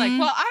 And she's like,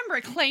 well, I'm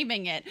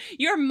reclaiming it.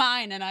 You're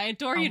mine and I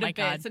adore you to bits.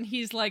 God. And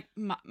he's like,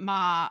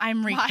 Ma,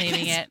 I'm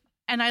reclaiming it.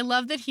 And I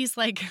love that he's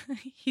like,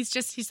 he's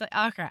like,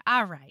 okay,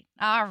 all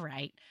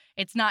right.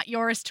 It's not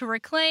yours to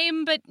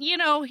reclaim, but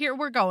here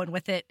we're going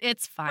with it.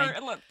 It's fine.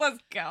 Let's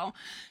go.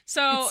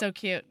 So it's so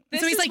cute.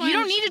 So he's like, you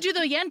don't need to do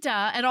the Yenta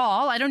at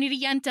all. I don't need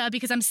a Yenta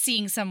because I'm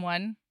seeing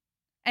someone.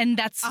 And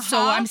that's so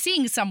I'm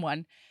seeing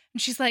someone.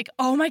 And she's like,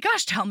 oh my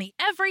gosh, tell me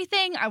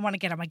everything. I want to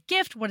get him a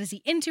gift. What is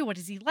he into? What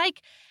is he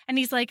like? And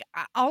he's like,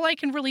 all I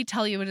can really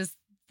tell you is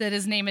that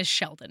his name is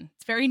Sheldon.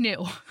 It's very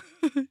new.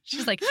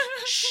 She's like,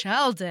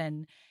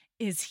 Sheldon,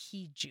 is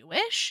he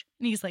Jewish?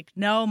 And he's like,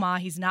 no, Ma,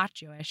 he's not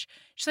Jewish.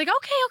 She's like,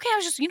 okay. I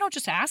was just,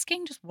 just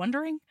asking, just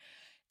wondering.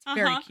 It's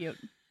very cute.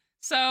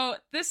 So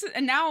this is,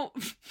 and now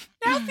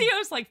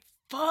Theo's like,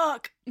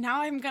 fuck,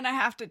 now I'm gonna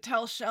have to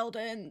tell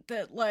Sheldon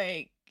that,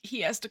 like,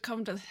 he has to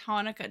come to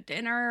Hanukkah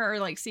dinner, or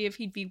like see if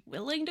he'd be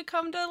willing to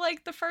come to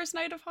like the first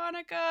night of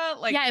Hanukkah.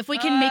 Like, yeah, if we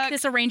can make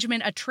this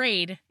arrangement a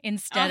trade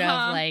instead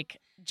of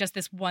like just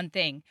this one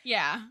thing.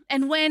 Yeah.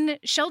 And when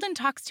Sheldon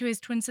talks to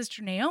his twin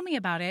sister Naomi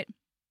about it,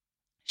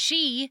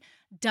 she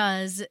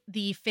does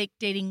the fake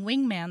dating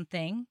wingman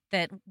thing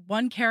that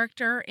one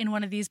character in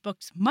one of these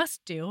books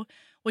must do,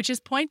 which is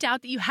point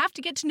out that you have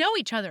to get to know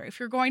each other if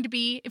you're going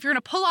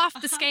to pull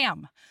off the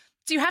scam.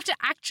 So you have to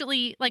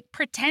actually like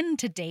pretend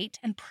to date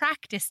and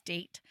practice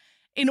date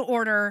in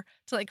order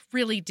to like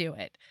really do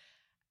it.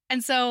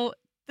 And so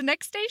the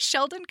next day,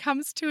 Sheldon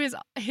comes to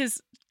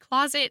his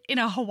closet in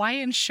a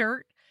Hawaiian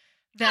shirt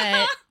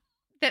that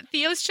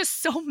Theo's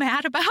just so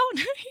mad about.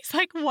 He's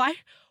like,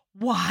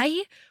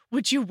 why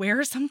would you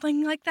wear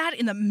something like that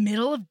in the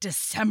middle of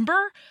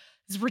December?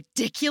 It's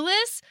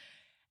ridiculous.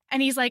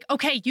 And he's like,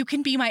 okay, you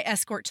can be my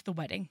escort to the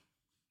wedding.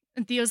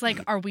 And Theo's like,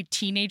 are we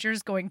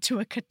teenagers going to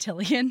a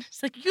cotillion?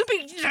 He's like,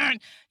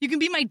 you can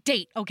be my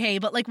date, okay?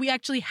 But like, we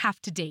actually have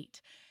to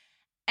date.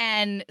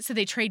 And so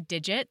they trade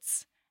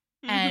digits.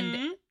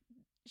 And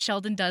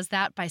Sheldon does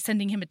that by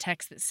sending him a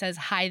text that says,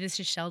 hi, this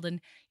is Sheldon.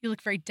 You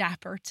look very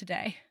dapper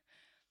today.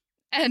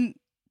 And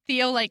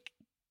Theo like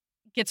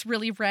gets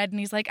really red and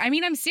he's like, I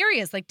mean, I'm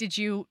serious. Like, did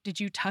you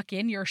tuck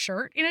in your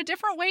shirt in a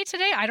different way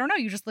today? I don't know.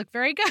 You just look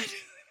very good.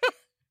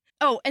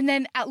 Oh, and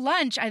then at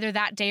lunch, either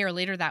that day or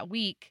later that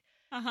week,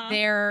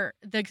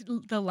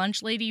 the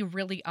lunch lady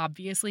really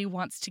obviously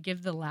wants to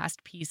give the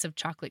last piece of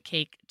chocolate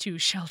cake to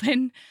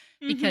Sheldon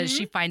because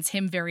she finds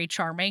him very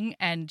charming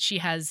and she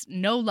has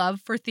no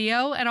love for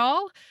Theo at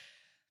all.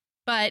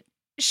 But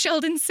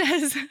Sheldon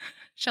says,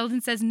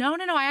 no,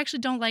 I actually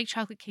don't like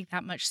chocolate cake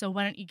that much. So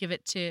why don't you give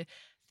it to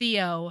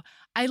Theo?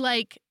 I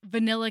like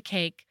vanilla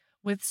cake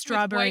with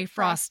strawberry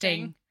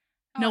frosting.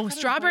 No,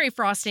 strawberry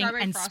frosting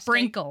and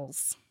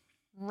sprinkles.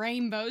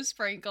 Rainbow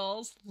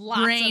sprinkles.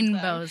 Lots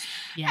Rainbows. of them.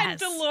 Yes. And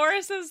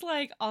Dolores is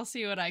like, I'll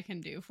see what I can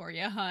do for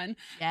you, hun.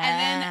 Yeah.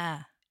 And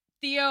then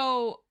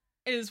Theo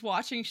is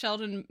watching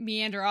Sheldon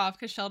meander off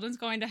because Sheldon's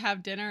going to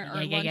have dinner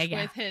or lunch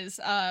with his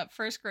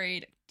first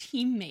grade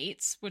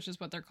teammates, which is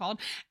what they're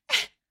called.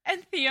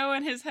 And Theo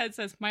in his head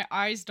says, my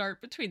eyes dart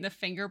between the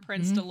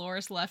fingerprints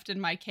Dolores left in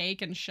my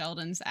cake and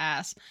Sheldon's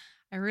ass.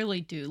 I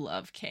really do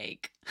love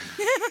cake.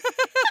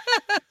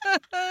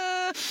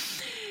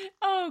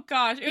 Oh,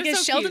 gosh. It because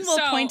was so Sheldon cute.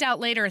 will point out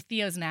later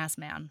Theo's an ass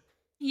man.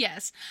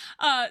 Yes.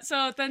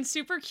 So then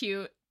super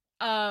cute.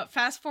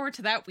 Fast forward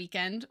to that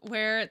weekend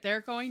where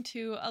they're going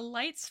to a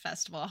lights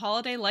festival, a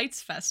holiday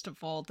lights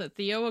festival that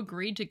Theo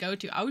agreed to go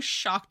to. I was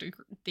shocked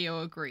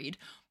Theo agreed.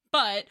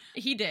 But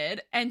he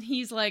did, and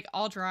he's like,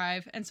 I'll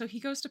drive. And so he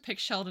goes to pick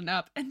Sheldon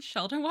up, and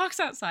Sheldon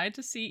walks outside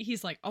to see.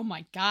 He's like, oh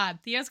my God,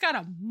 Theo's got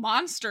a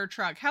monster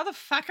truck. How the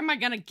fuck am I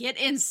going to get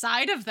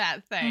inside of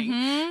that thing?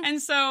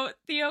 And so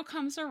Theo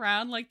comes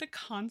around like the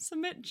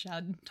consummate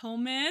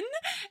gentleman,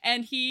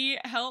 and he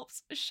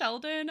helps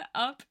Sheldon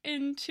up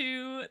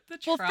into the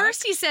truck. Well,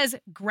 first he says,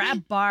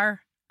 grab bar,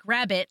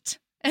 grab it.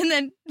 And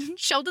then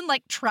Sheldon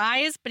like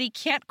tries, but he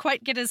can't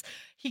quite get his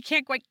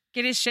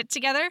shit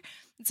together.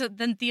 So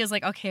then Theo's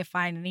like, okay,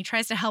 fine. And he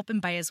tries to help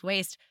him by his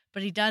waist,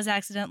 but he does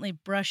accidentally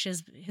brush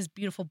his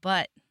beautiful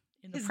butt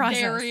in the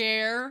process.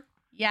 Derriere.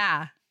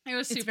 Yeah. It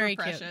was super very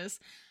precious.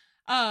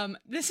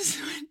 This is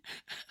when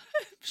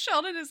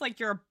Sheldon is like,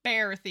 you're a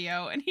bear,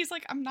 Theo. And he's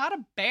like, I'm not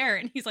a bear.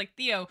 And he's like,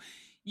 Theo,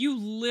 you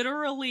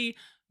literally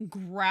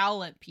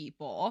growl at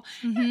people.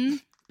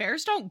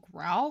 Bears don't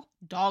growl.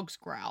 Dogs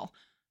growl.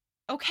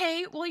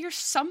 Okay, well, you're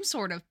some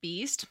sort of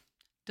beast.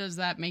 Does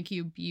that make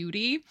you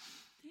beauty?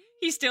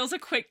 He steals a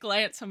quick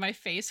glance and my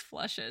face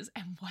flushes.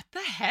 And what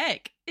the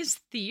heck? Is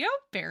Theo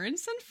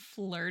Berenson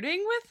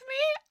flirting with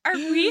me?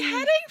 Are we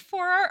heading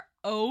for our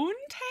own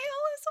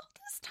tale as old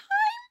as time?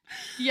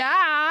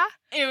 Yeah.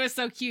 It was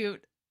so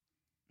cute.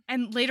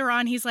 And later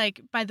on, he's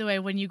like, by the way,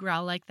 when you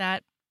growl like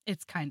that,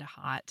 it's kind of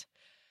hot.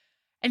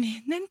 And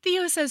then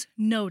Theo says,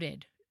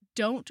 noted,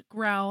 don't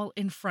growl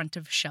in front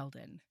of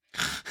Sheldon.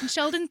 And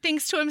Sheldon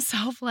thinks to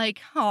himself, like,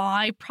 oh,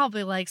 he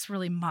probably likes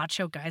really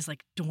macho guys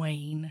like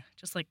Dwayne,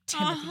 just like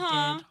Timothy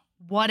did.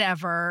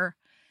 Whatever.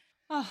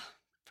 Oh,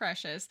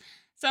 precious.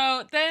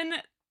 So then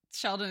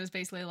Sheldon is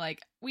basically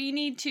like, we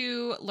need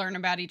to learn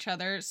about each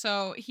other.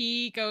 So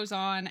he goes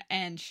on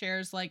and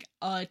shares like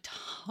a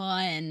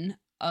ton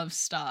of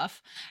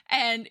stuff.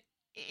 And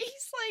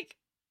he's like,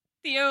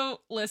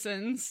 Theo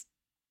listens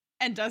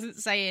and doesn't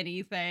say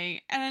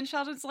anything. And then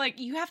Sheldon's like,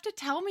 you have to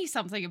tell me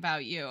something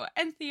about you.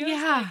 And Theo's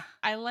like,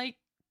 I like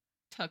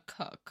to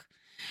cook.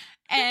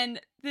 And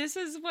this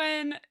is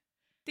when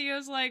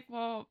Theo's like,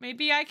 well,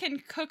 maybe I can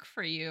cook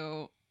for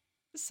you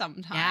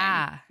sometime.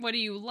 Yeah. What do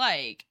you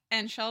like?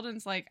 And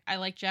Sheldon's like, I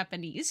like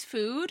Japanese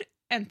food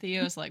And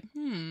Theo's like,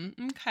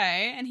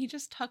 okay. And he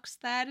just tucks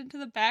that into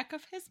the back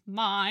of his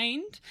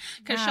mind.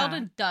 Because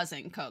Sheldon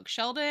doesn't cook.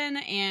 Sheldon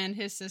and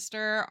his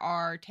sister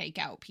are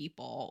takeout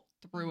people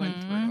through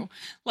and through.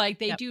 Like,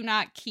 they do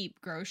not keep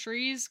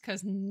groceries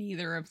because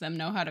neither of them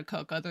know how to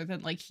cook other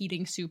than, like,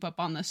 heating soup up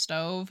on the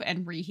stove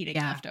and reheating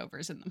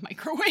leftovers in the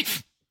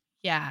microwave.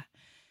 Yeah.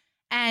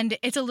 And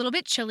it's a little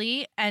bit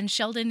chilly, and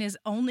Sheldon is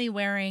only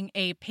wearing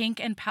a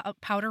pink and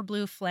powder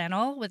blue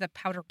flannel with a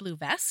powder blue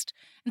vest.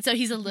 And so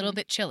he's a little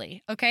bit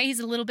chilly, okay? He's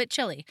a little bit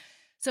chilly.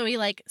 So he,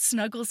 like,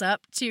 snuggles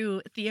up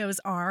to Theo's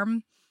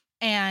arm,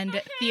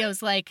 and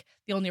Theo's like,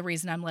 the only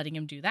reason I'm letting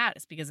him do that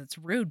is because it's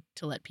rude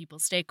to let people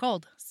stay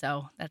cold.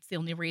 So that's the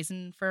only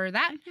reason for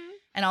that.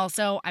 And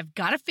also, I've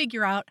got to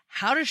figure out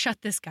how to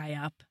shut this guy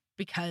up,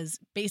 because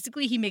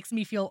basically he makes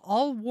me feel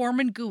all warm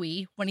and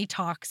gooey when he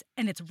talks,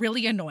 and it's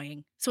really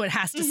annoying. So it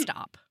has to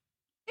stop.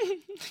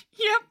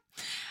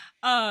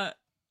 Yep.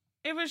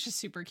 It was just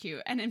super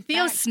cute. And in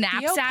Theo fact, snaps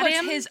Theo at puts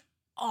him. his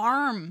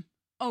arm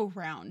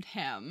around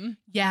him.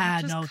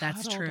 Yeah, Just no,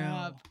 that's cuddled true.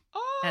 up.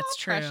 Oh, That's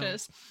true.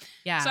 precious.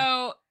 Yeah.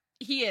 So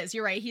he is.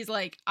 You're right. He's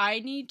like, I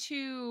need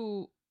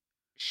to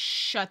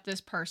shut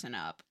this person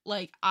up.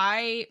 Like,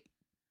 I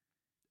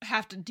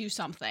have to do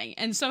something.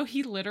 And so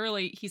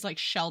he's like,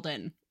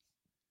 Sheldon.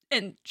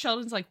 And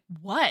Sheldon's like,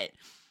 what?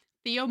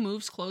 Theo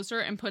moves closer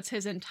and puts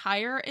his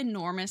entire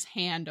enormous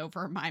hand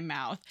over my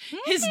mouth.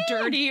 His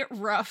dirty,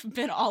 rough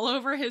bit all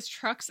over his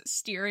truck's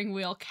steering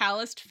wheel.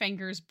 Calloused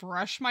fingers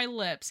brush my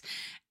lips.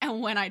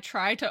 And when I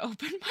try to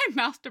open my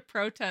mouth to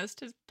protest,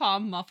 his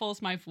palm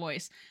muffles my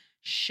voice.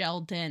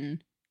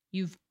 Sheldon,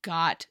 you've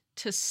got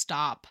to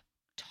stop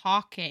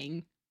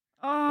talking.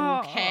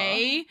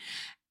 Okay?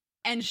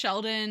 And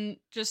Sheldon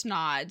just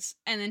nods.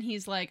 And then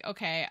he's like,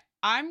 okay,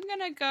 I'm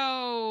gonna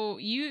go,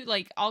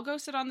 I'll go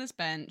sit on this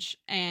bench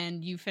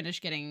and you finish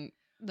getting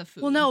the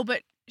food. Well, no,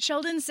 but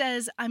Sheldon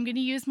says, I'm going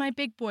to use my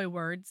big boy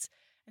words.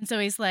 And so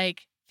he's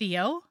like,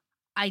 Theo,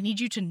 I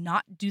need you to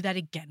not do that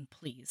again,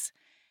 please.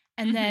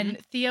 And then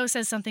Theo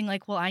says something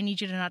like, well, I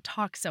need you to not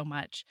talk so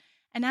much.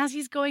 And as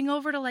he's going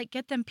over to, like,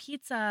 get them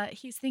pizza,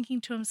 he's thinking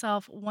to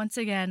himself, once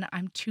again,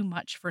 I'm too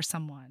much for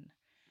someone.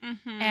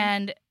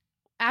 And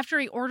after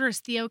he orders,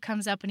 Theo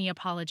comes up and he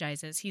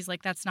apologizes. He's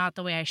like, that's not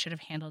the way I should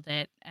have handled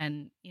it.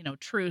 And,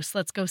 truce,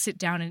 let's go sit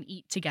down and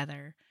eat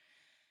together.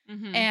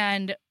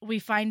 And we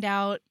find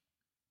out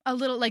a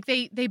little, like,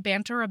 they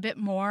banter a bit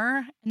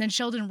more. And then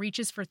Sheldon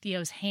reaches for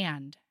Theo's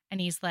hand. And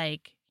he's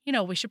like,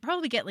 we should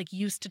probably get, like,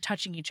 used to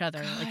touching each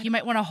other. God. Like, you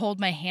might want to hold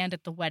my hand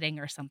at the wedding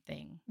or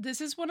something.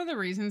 This is one of the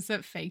reasons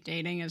that fake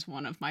dating is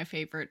one of my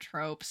favorite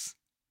tropes.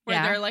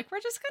 Where they're like, we're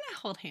just going to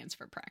hold hands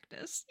for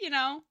practice,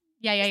 Yeah.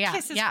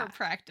 Kisses for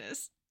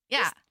practice.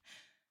 Yeah.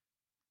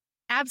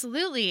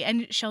 Absolutely.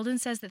 And Sheldon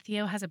says that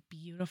Theo has a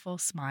beautiful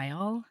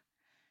smile.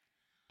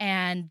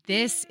 And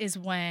this is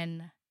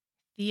when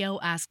Theo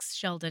asks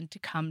Sheldon to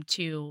come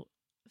to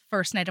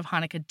first night of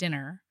Hanukkah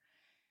dinner.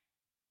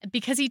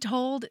 Because he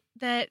told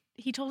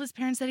his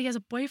parents that he has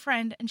a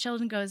boyfriend. And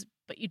Sheldon goes,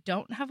 but you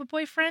don't have a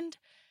boyfriend?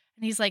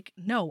 And he's like,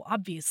 no,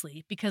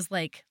 obviously, because,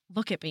 like,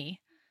 look at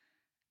me.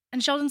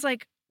 And Sheldon's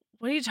like,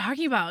 what are you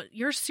talking about?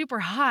 You're super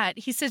hot.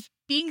 He says,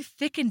 being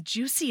thick and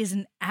juicy is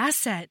an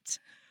asset.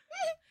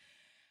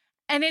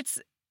 And it's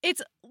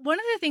one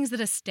of the things that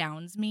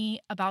astounds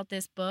me about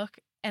this book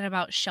and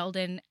about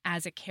Sheldon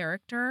as a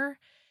character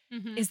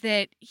is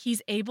that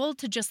he's able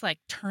to just, like,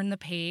 turn the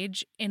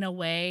page in a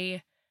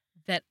way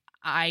that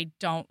I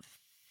don't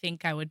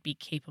think I would be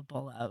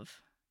capable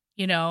of,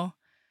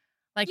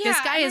 Like, this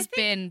guy has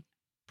been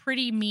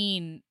pretty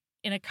mean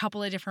in a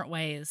couple of different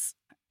ways.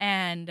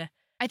 And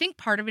I think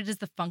part of it is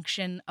the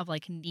function of,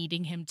 like,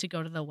 needing him to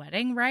go to the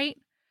wedding, right?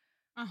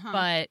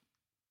 But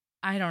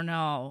I don't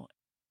know.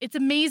 It's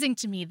amazing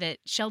to me that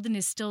Sheldon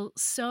is still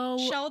so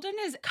Sheldon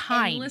is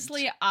kind.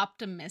 Endlessly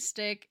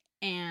optimistic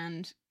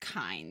and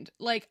kind.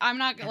 Like, I'm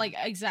not, like,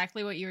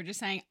 exactly what you were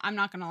just saying. I'm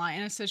not going to lie.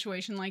 In a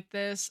situation like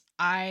this,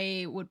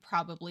 I would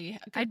probably...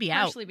 I'd be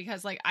out. Partially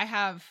because, like, I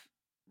have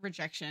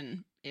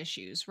rejection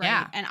issues, right?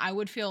 Yeah. And I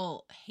would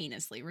feel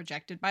heinously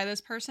rejected by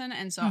this person.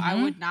 And so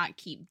I would not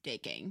keep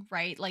digging,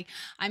 right? Like,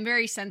 I'm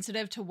very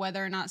sensitive to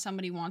whether or not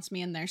somebody wants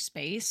me in their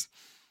space.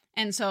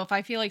 And so if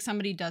I feel like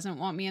somebody doesn't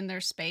want me in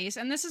their space,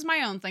 and this is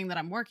my own thing that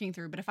I'm working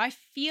through, but if I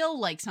feel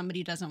like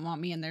somebody doesn't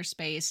want me in their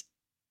space,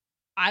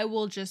 I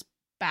will just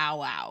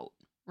bow out,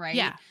 right?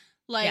 Yeah.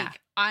 Like,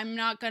 I'm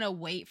not going to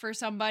wait for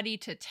somebody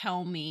to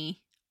tell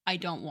me I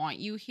don't want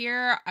you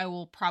here. I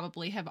will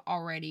probably have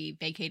already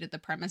vacated the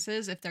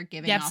premises if they're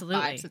giving off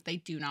vibes that they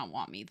do not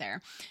want me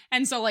there.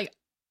 And so, like,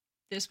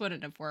 this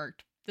wouldn't have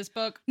worked. This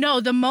book.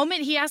 No, the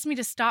moment he asked me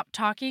to stop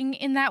talking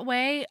in that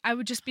way, I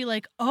would just be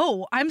like,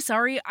 oh, I'm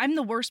sorry. I'm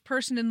the worst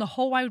person in the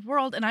whole wide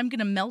world, and I'm going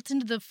to melt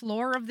into the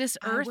floor of this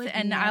earth,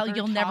 and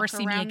you'll never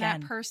see me again.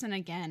 That person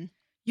again.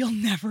 You'll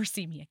never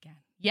see me again.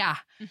 Yeah.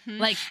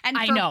 Like, and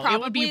I know probably,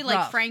 it would be rough.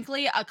 Like,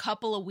 frankly, a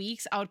couple of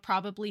weeks, I would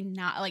probably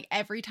not, like,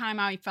 every time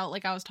I felt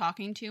like I was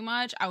talking too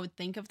much, I would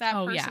think of that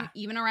person,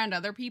 even around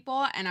other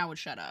people, and I would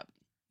shut up.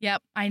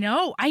 Yep. I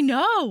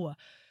know.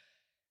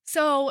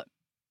 So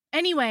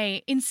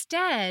Anyway,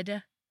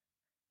 instead,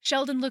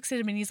 Sheldon looks at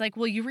him and he's like,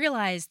 well, you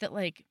realize that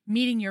like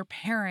meeting your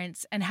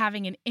parents and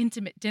having an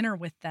intimate dinner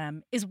with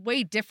them is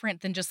way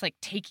different than just like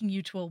taking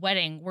you to a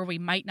wedding where we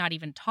might not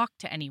even talk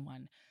to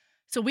anyone.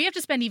 So we have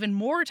to spend even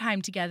more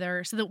time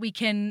together so that we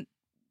can,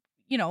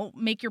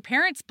 make your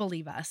parents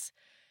believe us.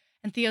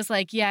 And Theo's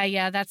like,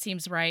 yeah, that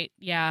seems right.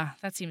 Yeah,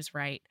 that seems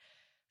right.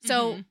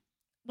 So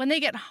when they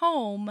get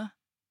home,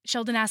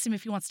 Sheldon asks him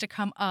if he wants to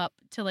come up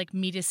to like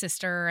meet his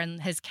sister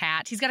and his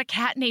cat. He's got a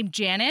cat named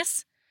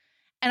Janice.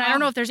 And I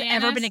don't know if there's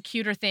ever been a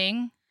cuter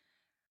thing.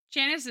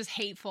 Janice is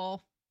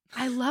hateful.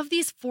 I love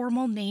these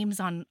formal names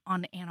on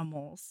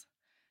animals.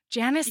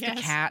 Janice the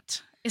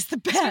cat is the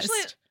best.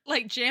 Especially,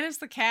 like, Janice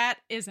the cat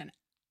is an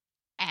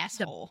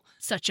asshole.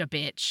 Such a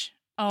bitch.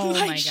 Oh,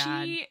 my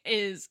God. She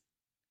is,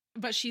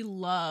 but she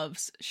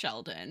loves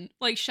Sheldon.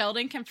 Like,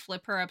 Sheldon can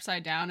flip her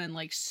upside down and,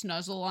 like,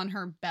 snuzzle on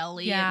her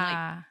belly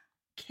and,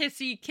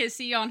 like,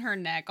 kissy on her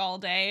neck all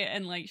day.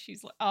 And, like,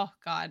 she's like, oh,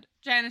 God.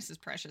 Janice is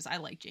precious. I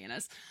like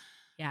Janice.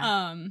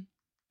 Yeah.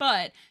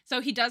 But so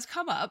he does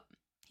come up.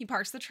 He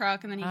parks the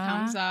truck and then he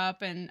comes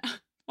up, and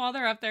while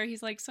they're up there,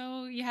 he's like,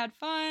 "So you had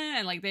fun?"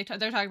 And like they're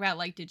talking about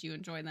like, "Did you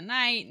enjoy the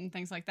night?" and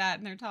things like that.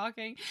 And they're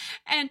talking,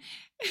 and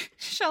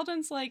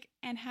Sheldon's like,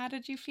 "And how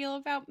did you feel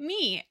about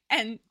me?"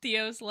 And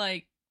Theo's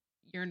like,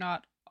 "You're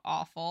not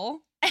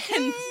awful."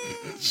 And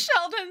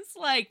Sheldon's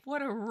like,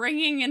 "What a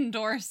ringing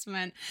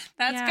endorsement.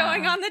 That's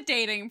going on the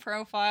dating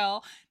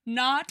profile.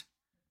 Not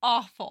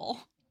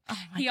awful." Oh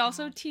he God.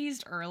 also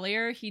teased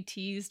earlier. He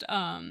teased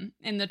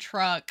in the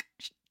truck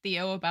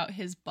Theo about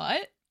his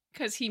butt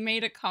because he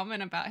made a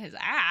comment about his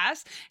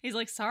ass. He's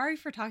like, "Sorry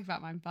for talking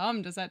about my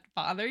bum. Does that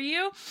bother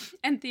you?"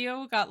 And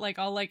Theo got like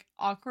all like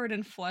awkward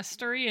and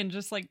flustery and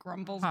just like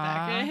grumbles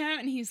back at him.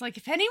 And he's like,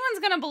 "If anyone's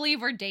gonna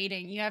believe we're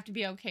dating, you have to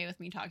be okay with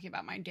me talking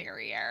about my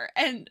derriere."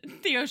 And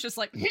Theo's just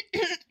like,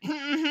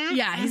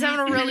 yeah, he's having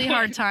a really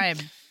hard time.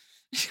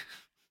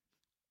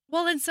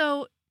 Well, and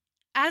so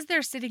as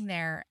they're sitting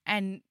there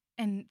and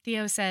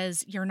Theo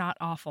says, "You're not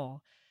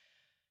awful,"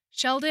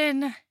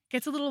 Sheldon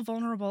gets a little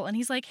vulnerable and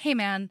he's like, "Hey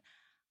man,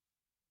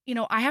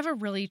 I have a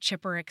really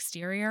chipper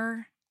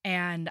exterior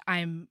and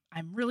I'm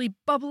really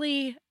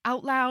bubbly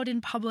out loud in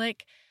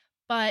public,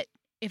 but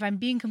if I'm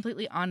being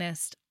completely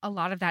honest, a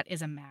lot of that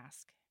is a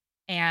mask.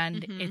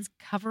 And it's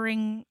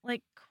covering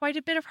like quite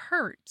a bit of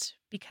hurt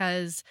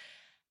because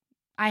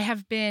I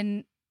have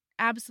been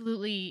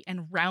absolutely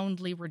and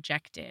roundly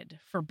rejected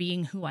for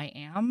being who I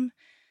am.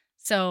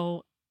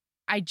 So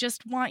I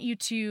just want you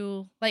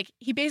to," like,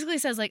 he basically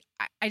says, like,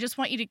 I just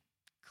want you to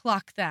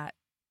clock that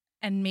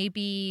and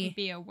maybe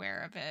be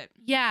aware of it.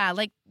 Yeah,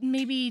 like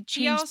maybe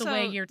change the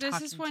way you're talking.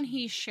 This is when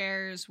he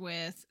shares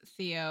with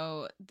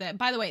Theo that,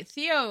 by the way,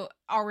 Theo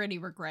already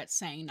regrets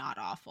saying "not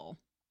awful."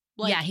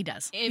 Like, yeah, he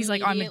does. He's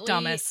like, "I'm the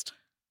dumbest."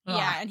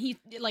 Yeah, and he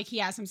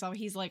asks himself,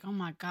 he's like, "Oh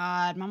my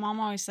God, my mom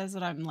always says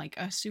that I'm like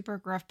a super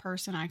gruff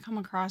person. I come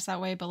across that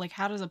way, but like,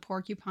 how does a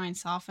porcupine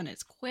soften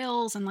its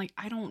quills? And like,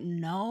 I don't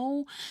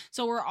know."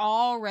 So we're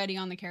already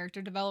on the character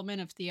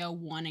development of Theo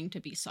wanting to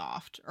be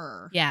soft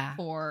for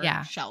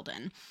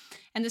Sheldon.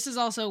 And this is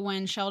also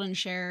when Sheldon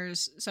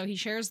shares, so he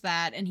shares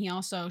that, and he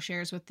also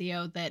shares with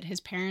Theo that his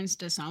parents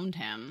disowned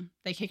him.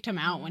 They kicked him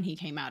out when he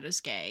came out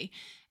as gay.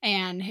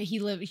 And he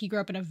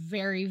grew up in a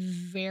very,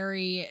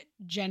 very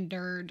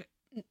gendered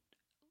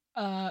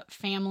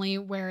family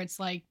where it's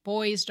like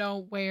boys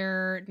don't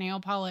wear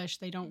nail polish,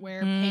 they don't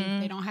wear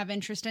pink, they don't have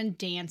interest in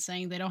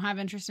dancing, they don't have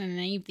interest in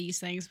any of these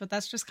things, but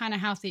that's just kind of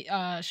how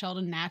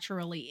Sheldon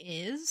naturally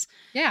is.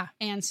 Yeah.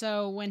 And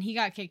so when he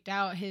got kicked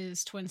out,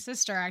 his twin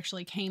sister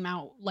actually came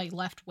out, like,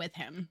 left with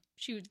him.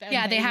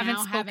 They haven't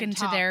spoken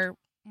to their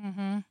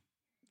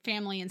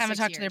family in 6 years.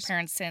 Haven't talked to their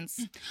parents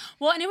since.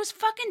 Well, and it was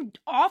fucking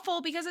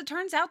awful because it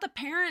turns out the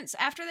parents,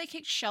 after they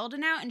kicked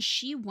Sheldon out and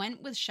she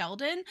went with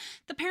Sheldon,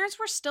 the parents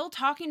were still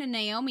talking to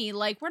Naomi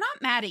like, "We're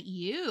not mad at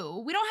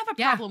you. We don't have a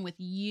problem with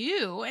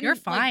you." And you're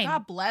fine. Like,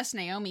 God bless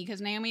Naomi,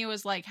 because Naomi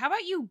was like, "How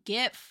about you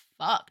get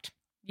fucked?"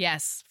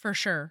 Yes, for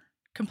sure.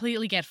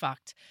 Completely get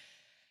fucked.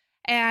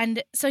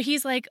 And so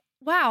he's like,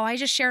 "Wow, I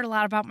just shared a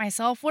lot about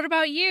myself. What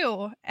about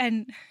you?"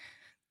 And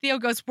Theo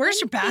goes,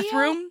 "Where's your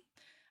bathroom?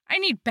 I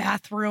need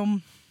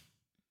bathroom."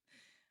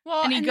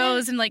 Well, and he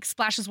goes and like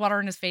splashes water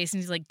in his face and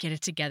he's like, "Get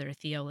it together,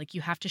 Theo. Like, you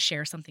have to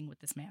share something with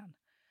this man."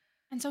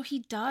 And so he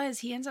does.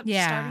 He ends up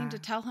starting to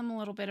tell him a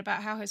little bit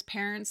about how his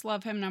parents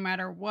love him no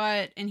matter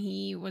what. And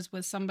he was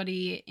with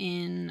somebody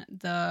in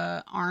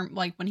the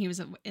like when he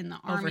was in the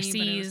army, overseas,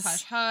 but it was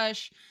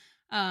hush-hush.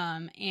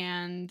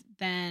 And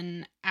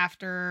then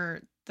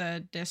after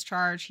the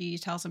discharge, he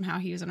tells him how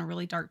he was in a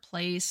really dark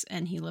place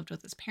and he lived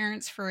with his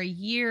parents for a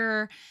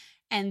year.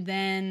 And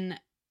then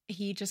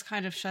he just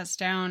kind of shuts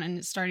down and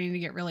it's starting to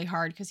get really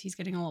hard because he's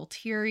getting a little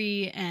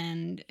teary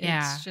and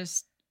it's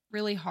just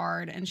really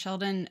hard. And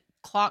Sheldon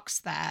clocks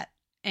that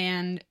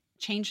and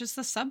changes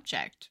the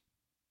subject.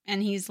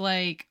 And he's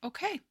like,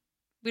 "Okay,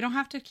 we don't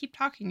have to keep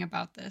talking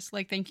about this.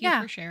 Like, thank you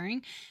for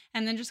sharing."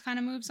 And then just kind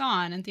of moves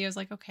on. And Theo's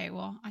like, "Okay,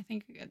 well, I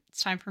think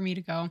it's time for me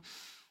to go."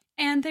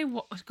 And they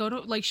go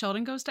to, like,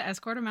 Sheldon goes to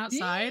escort him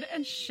outside,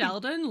 and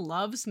Sheldon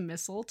loves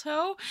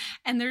mistletoe,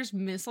 and there's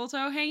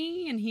mistletoe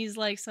hanging, and he's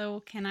like, so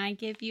can I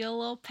give you a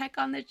little peck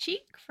on the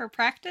cheek for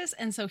practice?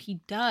 And so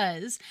he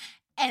does.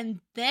 And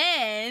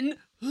then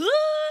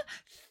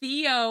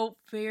Theo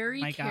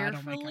very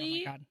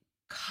carefully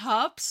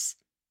cups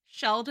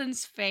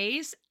Sheldon's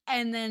face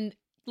and then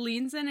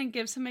leans in and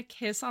gives him a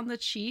kiss on the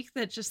cheek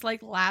that just,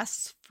 like,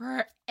 lasts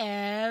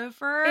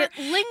forever. It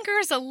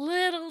lingers a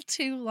little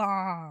too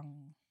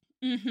long.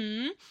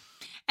 Mm-hmm.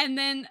 And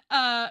then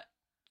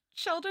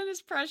Sheldon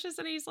is precious,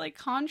 and he's like,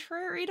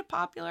 contrary to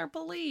popular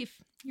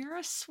belief, you're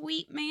a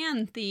sweet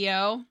man,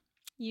 Theo.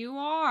 You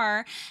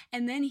are.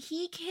 And then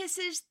he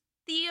kisses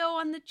Theo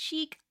on the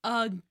cheek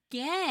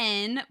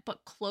again,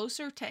 but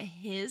closer to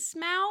his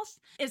mouth.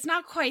 It's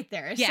not quite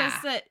there. It says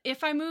that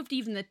if I moved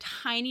even the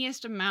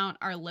tiniest amount,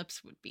 our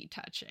lips would be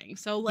touching.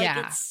 So, like,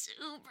 it's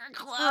super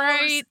close.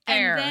 Right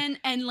there.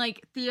 And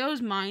like,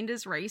 Theo's mind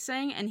is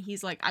racing, and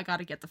he's like, I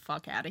gotta get the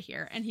fuck out of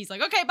here. And he's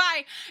like, okay,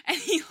 bye. And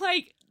he,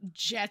 like,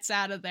 jets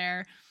out of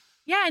there.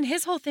 Yeah, and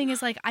his whole thing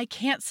is, like, I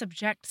can't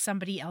subject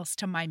somebody else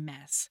to my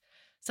mess.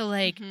 So,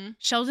 like,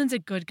 Sheldon's a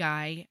good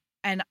guy,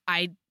 and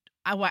I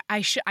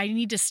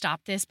need to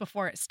stop this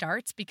before it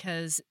starts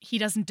because he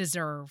doesn't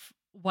deserve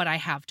what I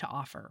have to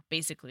offer,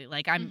 basically.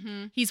 Like,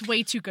 he's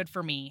way too good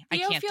for me.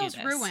 Theo I can't do this.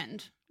 feels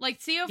ruined. Like,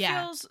 Theo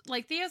feels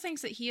like Theo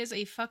thinks that he is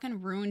a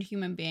fucking ruined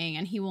human being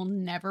and he will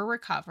never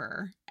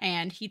recover,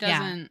 and he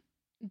doesn't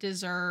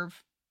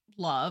deserve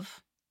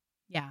love.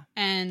 Yeah.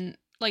 And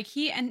like,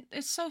 and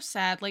it's so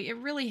sad. Like, it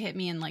really hit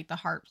me in, like, the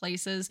heart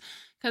places,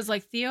 because,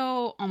 like,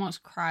 Theo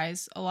almost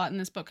cries a lot in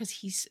this book because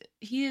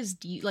he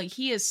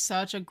is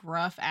such a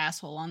gruff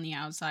asshole on the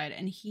outside,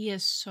 and he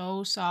is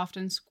so soft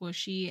and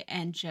squishy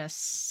and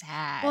just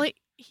sad. Well,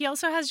 he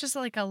also has just,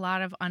 like, a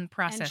lot of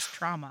unprocessed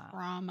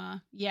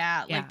trauma.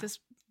 Yeah, like, this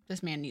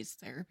man needs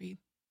therapy.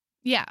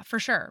 Yeah, for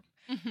sure.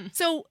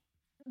 So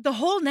the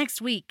whole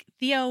next week,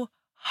 Theo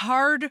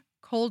hard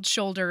cold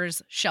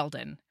shoulders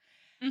Sheldon.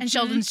 And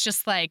Sheldon's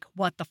just like,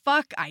 what the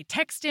fuck? I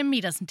text him.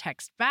 He doesn't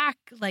text back.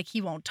 Like,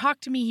 he won't talk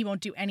to me. He won't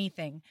do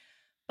anything.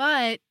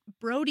 But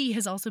Brody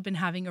has also been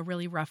having a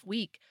really rough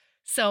week.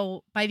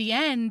 So by the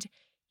end,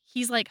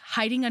 he's, like,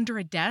 hiding under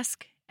a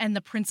desk. And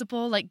the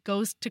principal, like,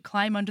 goes to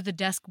climb under the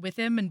desk with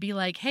him and be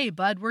like, hey,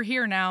 bud, we're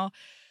here now.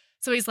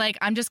 So he's like,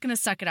 I'm just going to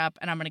suck it up.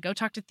 And I'm going to go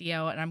talk to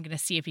Theo. And I'm going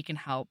to see if he can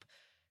help.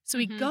 So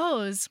he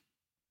goes.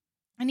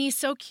 And he's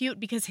so cute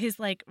because his,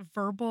 like,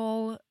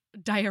 verbal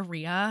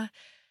diarrhea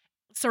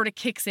sort of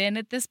kicks in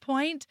at this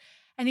point,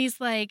 and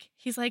he's like,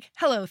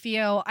 hello,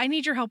 Theo, I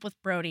need your help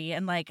with Brody,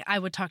 and, like, I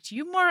would have talked to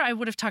you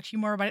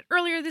more about it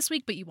earlier this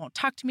week, but you won't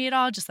talk to me at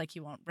all, just like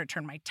you won't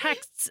return my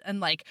texts. And,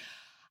 like,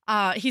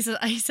 he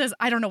says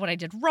I don't know what I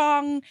did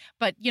wrong,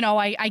 but, you know,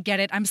 I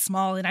get it. I'm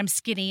small and I'm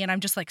skinny and I'm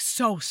just, like,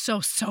 so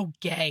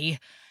gay,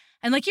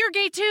 and, like, you're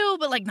gay too,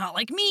 but, like, not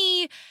like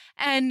me.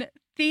 And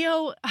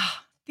Theo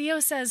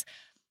says,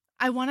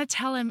 I want to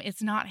tell him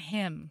it's not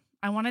him.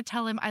 I want to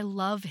tell him I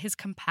love his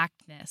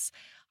compactness.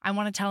 I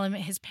want to tell him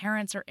his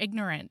parents are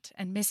ignorant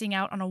and missing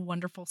out on a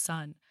wonderful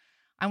son.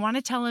 I want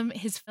to tell him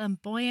his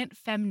flamboyant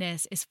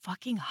femness is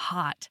fucking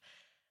hot.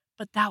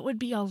 But that would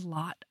be a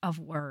lot of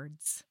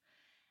words.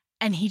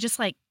 And he just,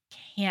 like,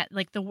 can't,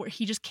 like,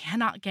 he just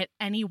cannot get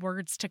any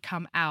words to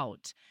come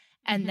out.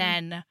 And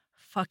then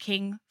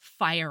fucking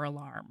fire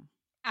alarm.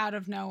 Out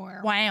of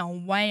nowhere.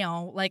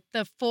 Wow. Like,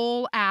 the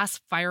full ass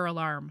fire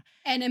alarm.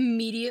 And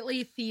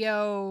immediately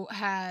Theo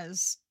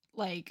has,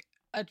 like,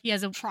 he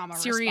has a trauma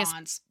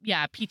response.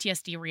 Yeah,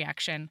 PTSD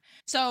reaction.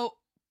 So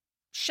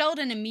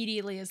Sheldon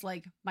immediately is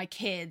like, my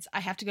kids, I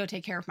have to go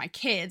take care of my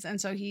kids.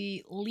 And so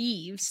he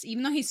leaves,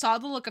 even though he saw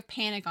the look of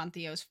panic on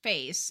Theo's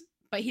face,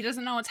 but he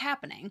doesn't know what's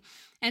happening.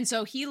 And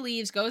so he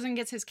leaves, goes and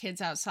gets his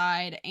kids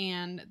outside,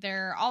 and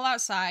they're all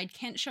outside.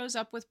 Kent shows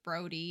up with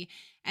Brody,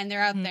 and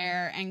they're out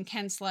there, and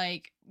Kent's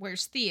like,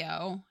 where's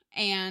Theo?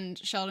 And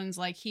Sheldon's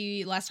like,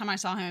 last time I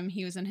saw him,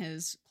 he was in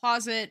his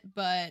closet,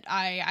 but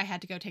I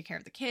had to go take care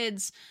of the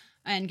kids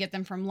and get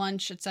them from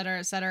lunch, et cetera,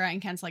 et cetera. And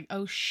Kent's like,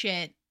 oh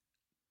shit.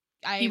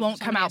 He won't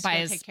come out by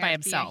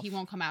himself. He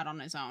won't come out on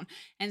his own.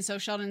 And so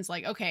Sheldon's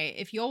like, okay,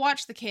 if you'll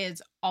watch the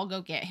kids, I'll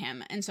go get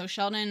him. And so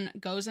Sheldon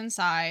goes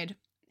inside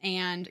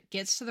and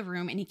gets to the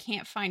room, and he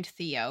can't find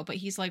Theo, but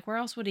he's like, where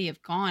else would he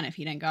have gone if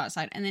he didn't go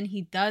outside? And then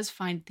he does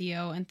find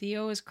Theo, and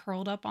Theo is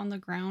curled up on the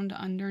ground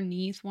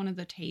underneath one of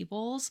the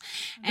tables.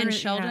 And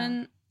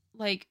Sheldon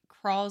like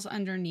crawls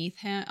underneath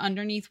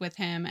with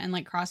him and,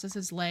 like, crosses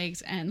his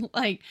legs, and,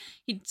 like,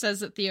 he says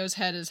that Theo's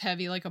head is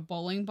heavy like a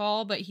bowling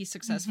ball, but he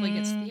successfully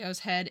gets Theo's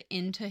head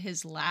into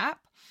his lap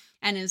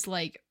and is,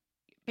 like,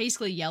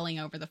 basically yelling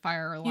over the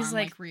fire alarm. He's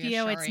like,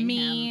 Theo, it's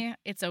me. Him.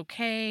 It's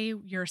okay.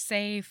 You're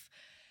safe.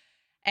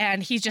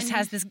 And he just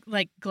has this,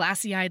 like,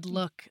 glassy-eyed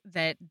look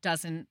that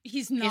isn't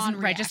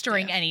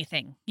registering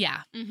anything.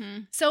 Yeah.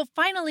 So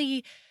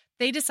finally,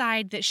 they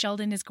decide that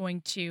Sheldon is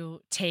going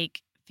to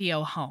take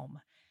Theo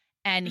home.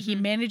 And he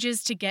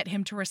manages to get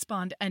him to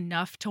respond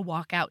enough to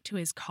walk out to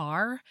his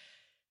car,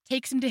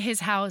 takes him to his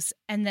house,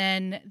 and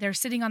then they're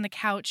sitting on the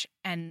couch,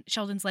 and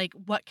Sheldon's like,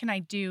 what can I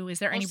do? Is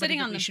there anybody sitting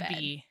that on we the should bed.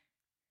 be?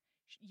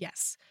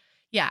 Yes.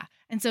 Yeah.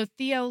 And so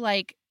Theo,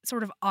 like,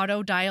 sort of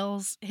auto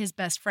dials his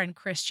best friend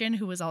Christian,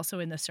 who was also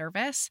in the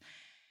service.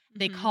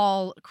 They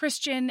call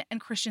Christian,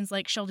 and Christian's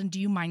like, Sheldon, do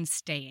you mind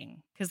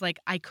staying? Because, like,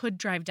 I could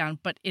drive down,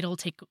 but it'll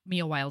take me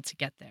a while to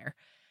get there.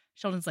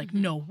 Sheldon's like,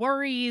 no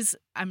worries.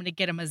 I'm going to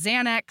get him a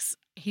Xanax.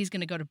 He's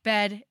going to go to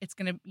bed. It's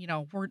going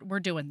to, we're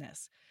doing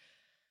this.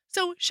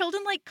 So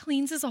Sheldon, like,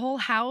 cleans his whole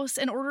house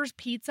and orders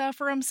pizza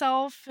for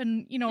himself.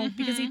 And,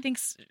 because he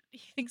thinks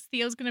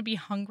Theo's going to be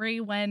hungry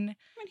when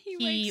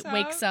he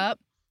wakes up.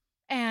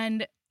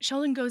 And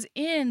Sheldon goes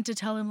in to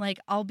tell him, like,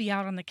 I'll be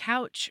out on the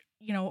couch,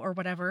 or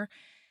whatever.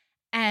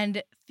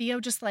 And Theo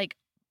just, like,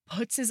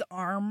 puts his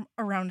arm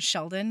around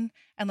Sheldon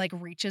and, like,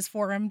 reaches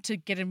for him to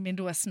get him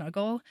into a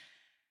snuggle.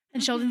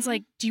 And Sheldon's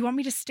like, do you want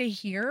me to stay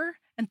here?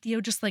 And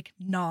Theo just, like,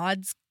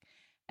 nods.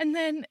 And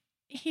then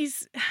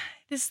this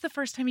is the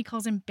first time he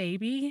calls him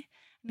baby.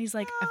 And he's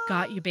like, I've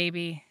got you,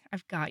 baby.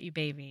 I've got you,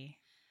 baby.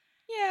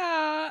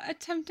 Yeah,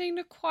 attempting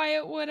to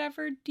quiet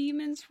whatever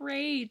demons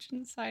rage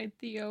inside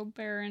Theo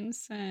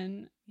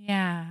Berenson.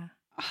 Yeah.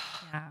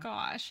 Oh, yeah.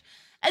 Gosh.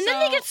 And then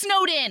they get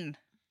snowed in.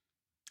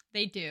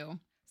 They do.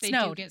 They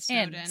do get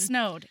snowed in.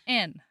 Snowed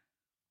in.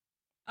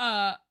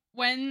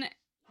 When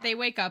they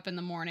wake up in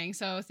the morning,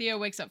 so Theo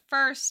wakes up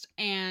first,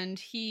 and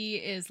he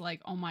is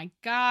like, oh my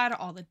God,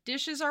 all the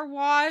dishes are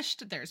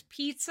washed. There's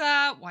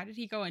pizza. Why did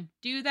he go and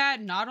do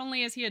that? Not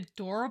only is he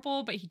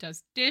adorable, but he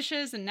does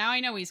dishes, and now I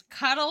know he's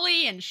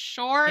cuddly and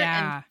short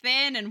and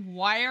thin and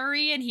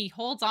wiry, and he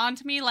holds on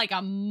to me like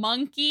a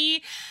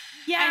monkey.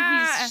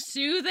 Yeah. And he's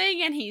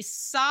soothing, and he's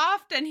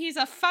soft, and he's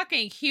a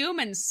fucking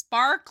human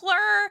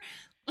sparkler.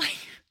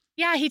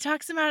 Yeah, he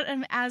talks about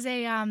him as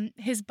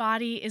his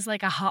body is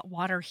like a hot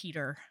water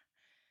heater.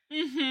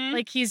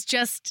 Like, he's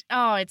just,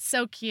 it's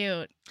so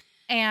cute.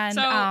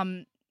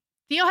 And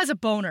Theo has a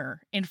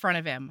boner in front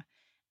of him.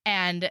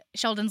 And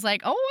Sheldon's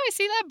like, oh, I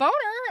see that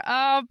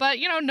boner. But,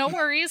 no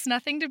worries.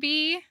 Nothing to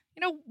be,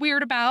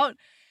 weird about.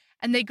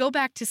 And they go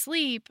back to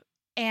sleep.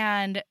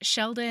 And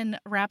Sheldon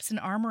wraps an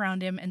arm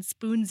around him and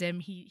spoons him.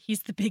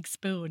 He's the big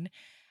spoon.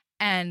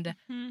 And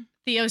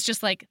Theo's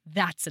just like,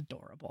 that's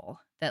adorable.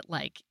 That,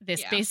 like,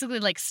 this basically,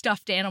 like,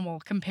 stuffed animal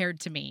compared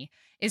to me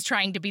is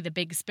trying to be the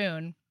big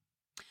spoon.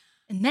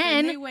 And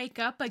then they wake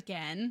up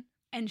again,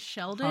 and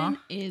Sheldon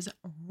is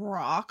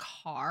rock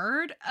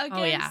hard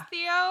against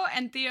Theo.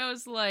 And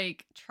Theo's,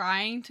 like,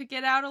 trying to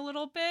get out a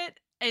little bit.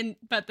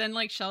 But then,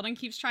 like, Sheldon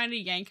keeps trying to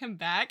yank him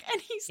back.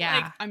 And he's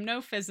like, I'm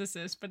no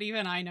physicist, but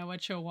even I know a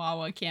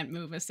Chihuahua can't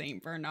move a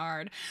St.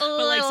 Bernard.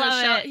 But, like,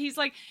 so he's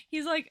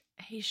like,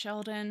 hey,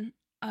 Sheldon,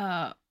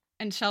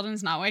 and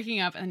Sheldon's not waking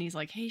up, and he's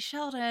like, hey,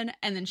 Sheldon.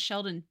 And then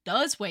Sheldon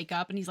does wake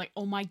up, and he's like,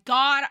 oh my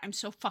God, I'm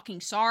so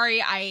fucking sorry.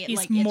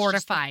 He's mortified.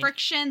 It's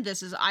just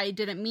the friction. I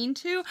didn't mean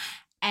to.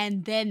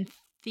 And then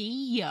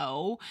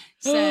Theo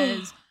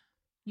says,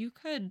 you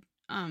could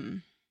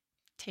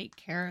take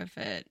care of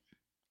it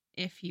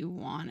if you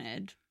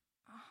wanted.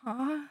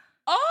 Oh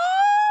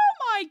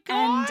my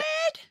God. And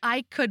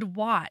I could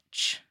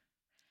watch.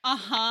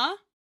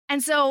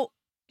 And so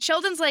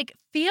Sheldon's like,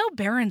 Theo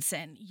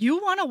Berenson, you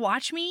want to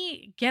watch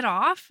me get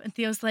off? And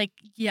Theo's like,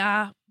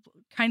 yeah,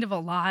 kind of a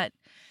lot.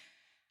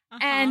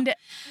 And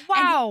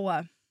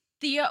wow.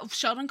 And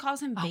Sheldon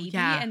calls him baby.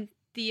 And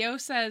Theo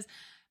says,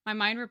 my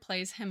mind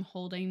replays him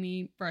holding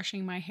me,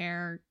 brushing my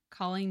hair,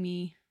 calling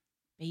me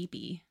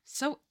baby.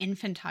 So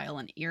infantile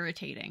and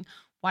irritating.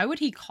 Why would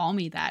he call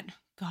me that?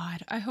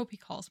 God, I hope he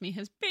calls me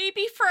his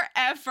baby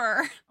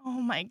forever.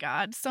 Oh my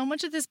God. So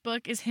much of this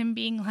book is him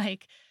being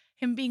like,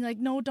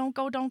 no, don't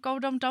go.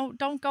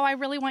 I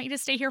really want you to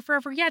stay here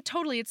forever. Yeah,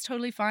 totally. It's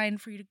totally fine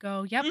for you to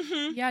go. Yep.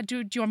 Yeah.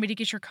 Do you want me to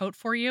get your coat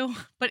for you?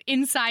 But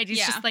inside,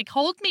 he's just like,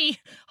 hold me,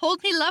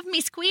 love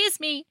me,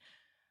 squeeze me.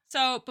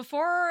 So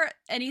before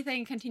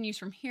anything continues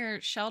from here,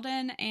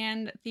 Sheldon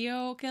and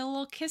Theo get a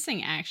little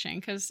kissing action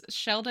because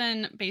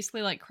Sheldon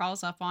basically like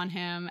crawls up on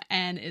him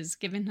and is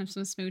giving him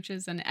some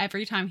smooches. And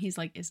every time he's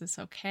like, is this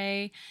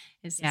okay?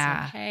 Is this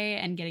okay?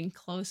 And getting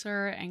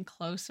closer and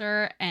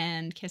closer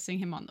and kissing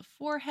him on the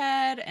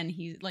forehead. And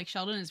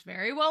Sheldon is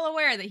very well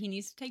aware that he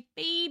needs to take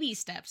baby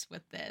steps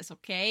with this.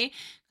 Okay.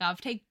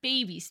 Gotta take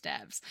baby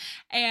steps.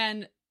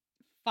 And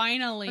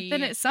finally. But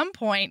then at some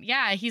point,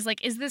 he's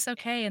like, is this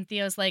okay? And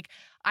Theo's like,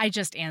 I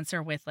just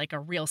answer with like a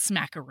real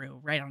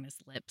smackaroo right on his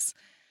lips.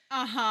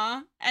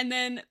 And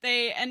then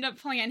they end up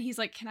playing, and he's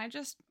like, can I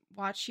just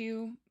watch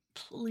you,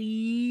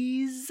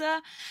 please?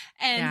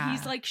 And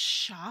he's like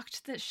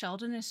shocked that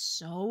Sheldon is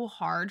so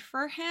hard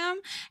for him.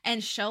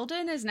 And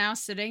Sheldon is now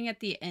sitting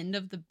at the end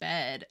of the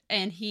bed,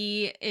 and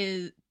he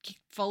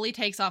fully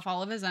takes off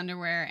all of his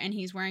underwear, and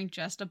he's wearing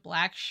just a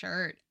black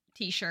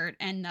t-shirt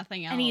and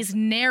nothing else. And he's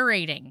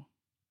narrating.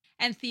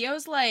 And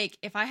Theo's like,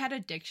 if I had a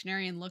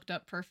dictionary and looked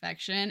up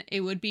perfection,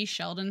 it would be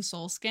Sheldon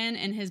Solskin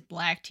in his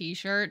black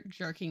t-shirt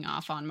jerking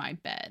off on my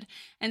bed.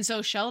 And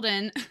so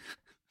Sheldon,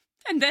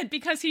 and then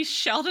because he's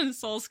Sheldon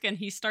Solskin,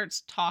 he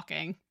starts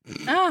talking.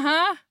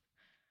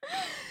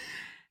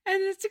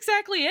 And that's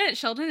exactly it.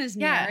 Sheldon is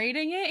Yeah.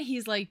 narrating it.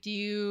 He's like, do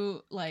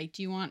you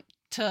want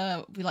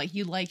to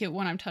you like it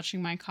when I'm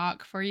touching my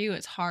cock for you?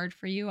 It's hard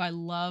for you. I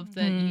love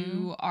that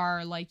you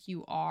are like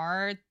you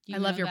are. I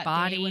love your that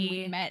body. day when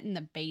we met in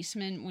the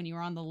basement, when you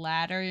were on the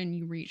ladder and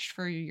you reached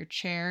for your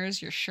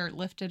chairs, your shirt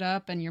lifted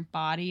up and your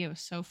body, it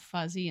was so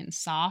fuzzy and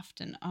soft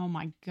and oh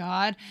my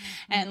God.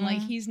 And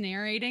like he's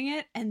narrating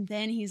it and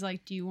then he's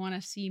like, do you want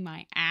to see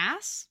my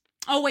ass?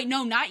 Oh wait,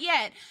 no, not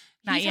yet.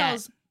 He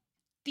tells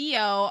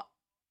Theo,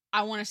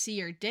 I want to see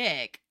your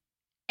dick.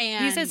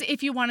 And he says,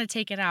 if you want to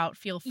take it out,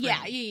 feel free.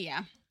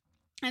 Yeah.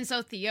 And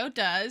so Theo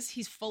does.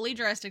 He's fully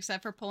dressed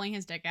except for pulling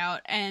his dick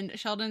out. And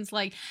Sheldon's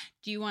like,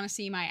 do you want to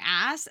see my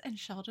ass?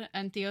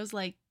 And Theo's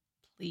like,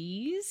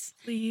 please.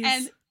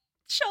 And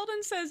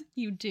Sheldon says,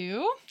 you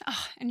do?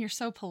 Oh, and you're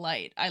so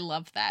polite. I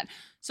love that.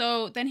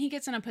 So then he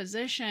gets in a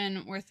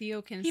position where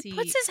Theo can see. He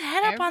puts his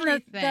head up on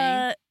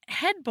the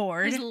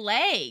headboard. His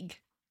leg.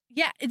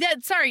 Yeah.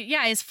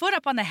 His foot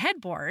up on the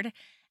headboard.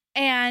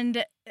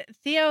 And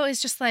Theo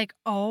is just like,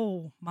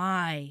 oh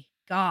my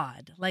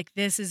God, like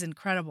this is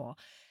incredible.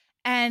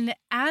 And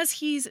as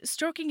he's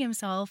stroking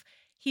himself,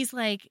 he's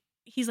like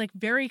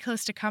very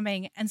close to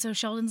coming. And so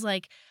Sheldon's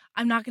like,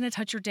 I'm not going to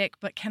touch your dick,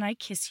 but can I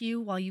kiss you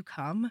while you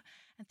come?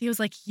 And Theo's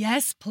like,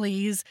 yes,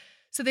 please.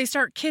 So they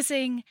start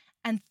kissing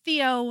and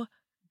Theo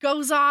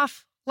goes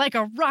off like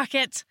a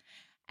rocket.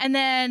 And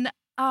then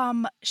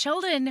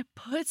Sheldon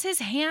puts his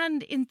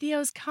hand in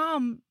Theo's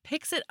cum,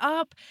 picks it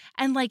up,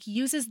 and like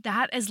uses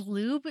that as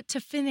lube to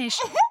finish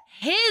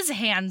his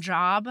hand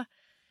job.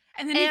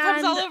 And then he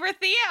comes all over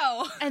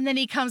Theo. And then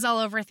he comes all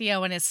over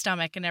Theo and his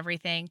stomach and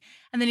everything.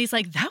 And then he's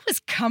like, that was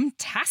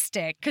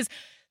cum-tastic. Because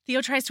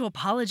Theo tries to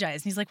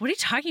apologize. And he's like, what are you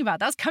talking about?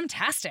 That was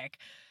cum-tastic.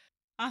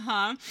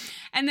 Uh-huh.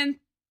 And then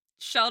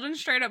Sheldon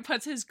straight up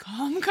puts his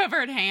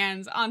cum-covered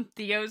hands on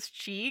Theo's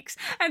cheeks.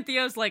 And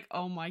Theo's like,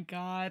 oh my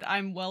God,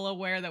 I'm well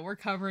aware that we're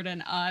covered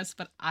in us,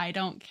 but I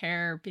don't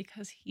care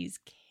because he's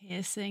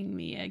kissing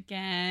me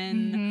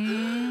again.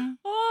 Mm-hmm.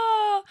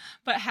 Oh,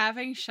 but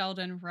having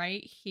Sheldon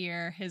right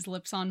here, his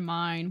lips on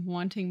mine,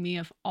 wanting me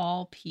of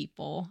all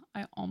people,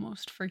 I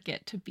almost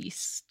forget to be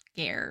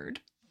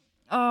scared.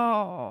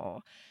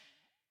 Oh.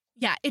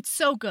 Yeah, it's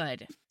so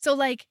good. So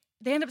like,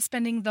 they end up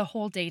spending the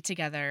whole day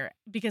together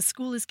because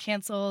school is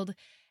canceled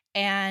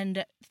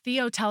and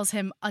Theo tells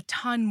him a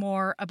ton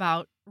more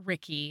about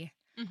Ricky.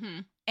 Mm-hmm.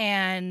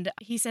 And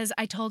he says,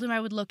 I told him I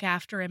would look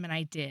after him and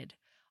I did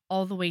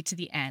all the way to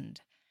the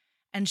end.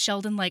 And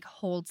Sheldon like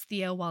holds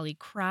Theo while he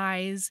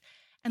cries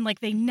and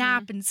like they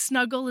nap and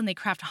snuggle and they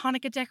craft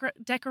Hanukkah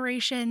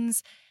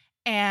decorations.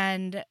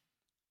 And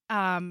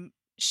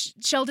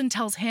Sheldon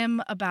tells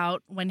him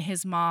about when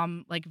his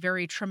mom, like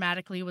very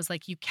traumatically, was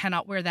like, you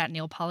cannot wear that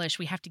nail polish.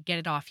 We have to get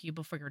it off you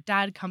before your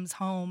dad comes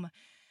home.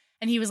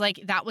 And he was like,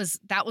 that was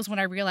when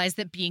I realized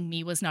that being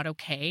me was not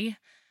okay.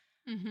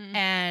 Mm-hmm.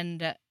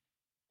 And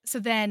so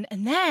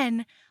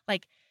then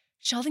like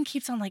Sheldon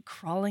keeps on like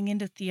crawling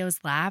into Theo's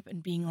lap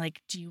and being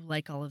like, do you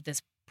like all of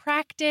this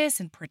practice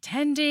and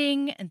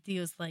pretending? And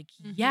Theo's like,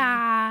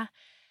 yeah.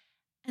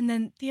 And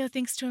then Theo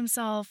thinks to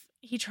himself,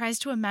 he tries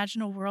to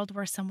imagine a world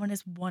where someone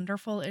as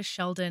wonderful as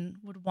Sheldon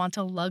would want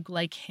a lug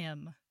like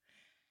him.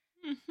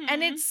 Mm-hmm.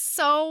 And it's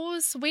so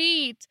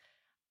sweet.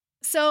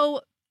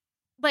 So,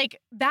 like,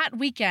 that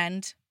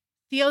weekend,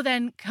 Theo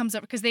then comes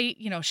up because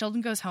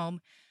Sheldon goes home.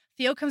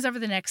 Theo comes over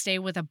the next day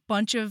with a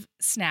bunch of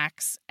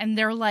snacks, and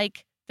they're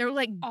like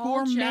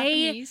all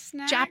gourmet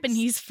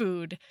Japanese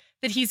food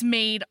that he's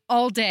made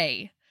all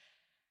day.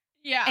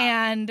 Yeah.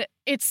 And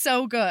it's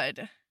so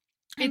good.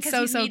 It's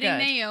so meeting good.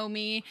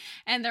 Naomi,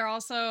 and they're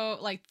also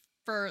like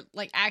for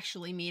like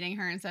actually meeting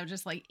her instead of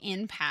just like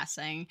in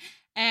passing,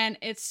 and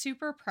it's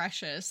super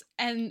precious.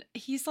 And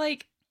he's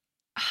like,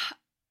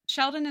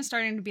 Sheldon is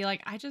starting to be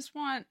like, I just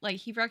want, like,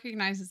 he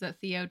recognizes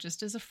that Theo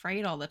just is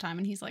afraid all the time,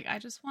 and he's like, I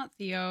just want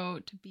Theo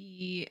to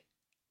be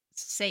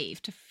safe,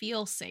 to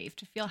feel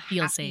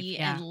happy safe,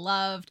 and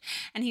loved.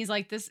 And he's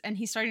like this, and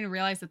he's starting to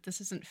realize that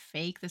this isn't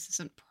fake, this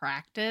isn't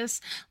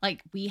practice,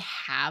 like we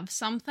have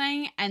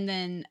something. And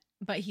then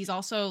but he's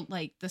also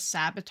like the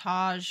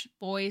sabotage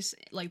voice,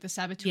 like the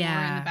saboteur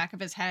in the back of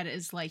his head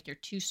is like, you're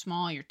too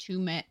small, you're too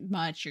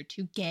much, you're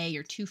too gay,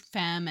 you're too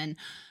femme. And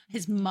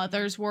his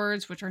mother's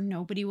words, which are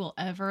nobody will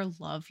ever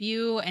love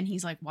you. And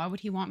he's like, why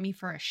would he want me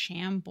for a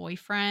sham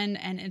boyfriend?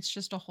 And it's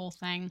just a whole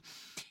thing.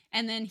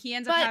 And then he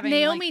ends up having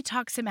Naomi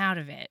talks him out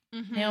of it.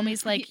 Mm-hmm.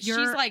 Naomi's like, she's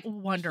like,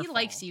 wonderful. He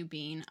likes you,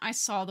 Bean. I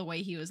saw the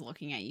way he was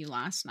looking at you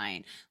last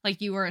night. Like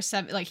you were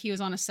he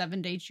was on a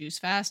 7-day juice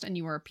fast and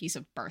you were a piece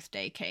of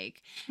birthday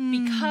cake.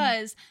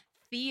 Because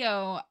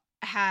Theo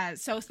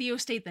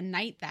stayed the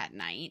night that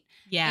night.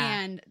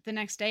 Yeah. And the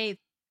next day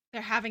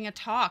they're having a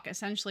talk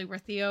essentially where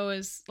Theo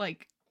is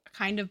like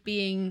kind of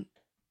being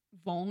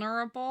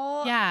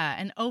vulnerable. Yeah.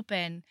 And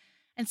open.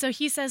 And so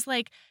he says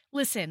like,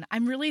 listen,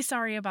 I'm really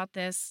sorry about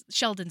this.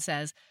 Sheldon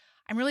says,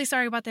 I'm really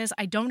sorry about this.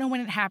 I don't know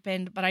when it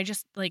happened, but I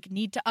just like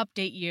need to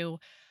update you.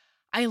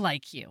 I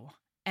like you.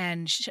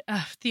 And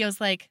Theo's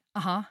like,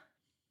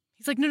 He's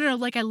He's like, no,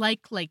 like I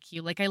like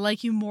you. Like I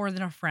like you more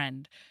than a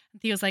friend.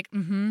 And Theo's like,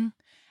 mm-hmm.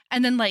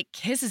 And then like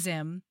kisses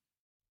him.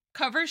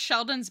 Covers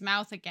Sheldon's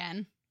mouth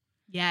again.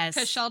 Yes.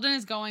 Because Sheldon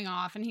is going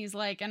off and he's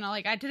like, and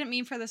like, I didn't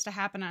mean for this to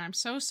happen and I'm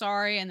so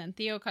sorry. And then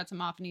Theo cuts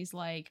him off and he's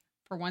like,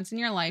 for once in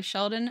your life,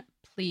 Sheldon,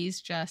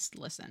 please just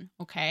listen,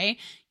 okay?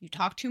 You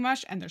talk too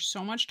much and there's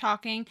so much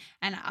talking,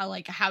 and I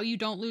like how you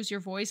don't lose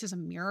your voice is a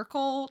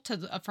miracle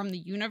from the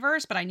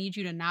universe, but I need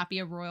you to not be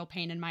a royal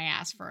pain in my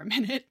ass for a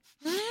minute.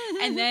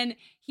 And then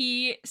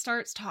he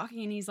starts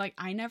talking and he's like,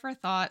 I never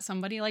thought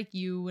somebody like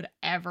you would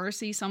ever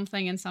see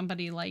something in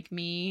somebody like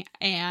me,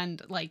 and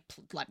like,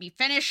 let me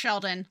finish,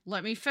 Sheldon,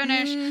 let me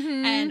finish.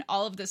 And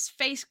all of this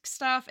fake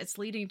stuff, it's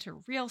leading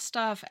to real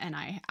stuff, and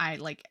I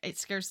like, it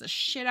scares the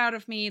shit out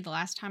of me. The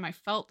last time I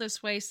felt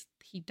this way,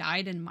 he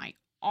died in my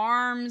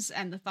arms,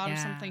 and the thought of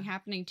something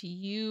happening to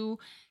you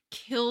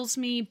kills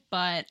me,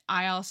 but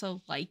I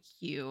also like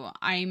you.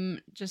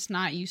 I'm just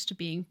not used to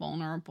being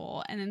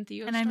vulnerable. And then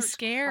Theo starts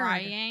scared.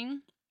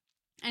 crying,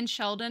 and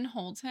Sheldon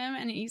holds him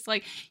and he's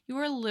like, you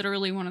are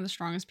literally one of the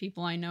strongest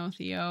people I know,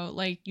 Theo.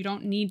 Like, you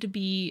don't need to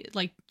be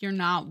like, you're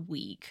not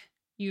weak.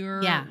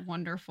 You're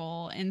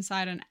wonderful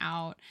inside and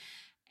out.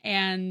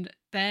 And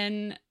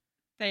then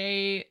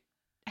they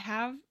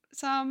have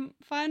some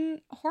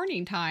fun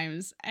horny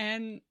times,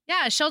 and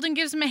Sheldon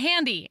gives him a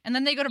handy, and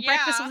then they go to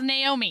breakfast with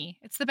Naomi.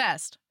 It's the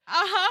best.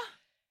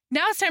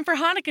 Now it's time for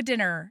Hanukkah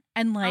dinner,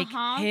 and like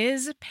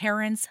his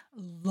parents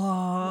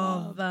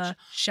love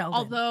Sheldon.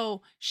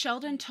 Although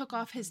Sheldon took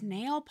off his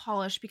nail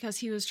polish because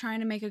he was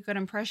trying to make a good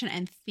impression,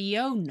 and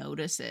Theo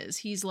notices.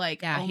 He's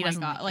like, "Oh my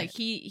god!" Like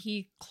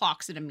he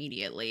clocks it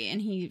immediately,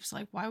 and he's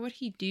like, "Why would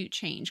he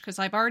change?" Because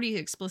I've already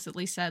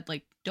explicitly said,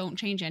 like, don't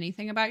change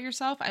anything about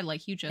yourself. I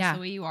like you just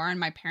the way you are, and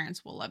my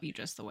parents will love you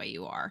just the way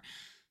you are.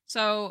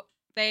 So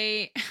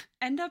they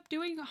end up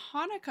doing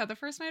Hanukkah, the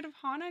first night of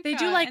Hanukkah. They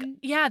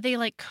do they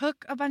like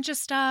cook a bunch of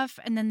stuff,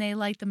 and then they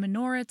light the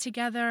menorah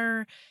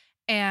together.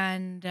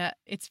 And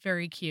it's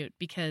very cute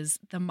because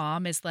the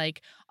mom is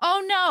like,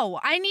 oh no,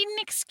 I need an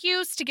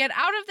excuse to get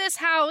out of this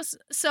house.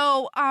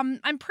 So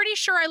I'm pretty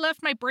sure I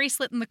left my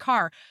bracelet in the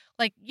car.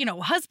 Like,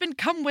 husband,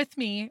 come with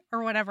me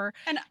or whatever.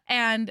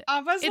 And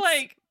I was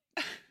like,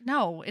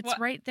 no, it's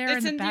right there.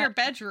 It's in your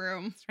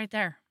bedroom. It's right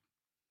there.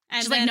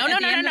 And she's like,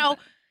 no.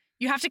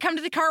 You have to come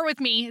to the car with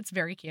me. It's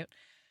very cute.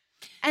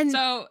 And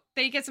so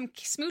they get some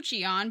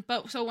smoochie on,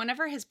 but so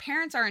whenever his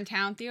parents are in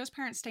town, Theo's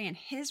parents stay in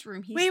his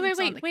room.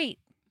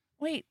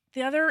 Wait.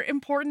 The other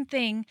important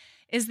thing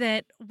is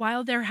that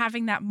while they're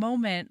having that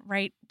moment,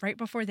 right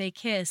before they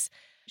kiss,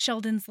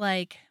 Sheldon's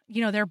like,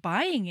 they're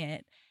buying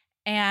it.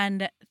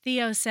 And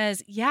Theo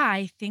says, yeah,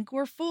 I think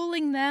we're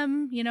fooling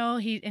them.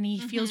 He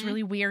feels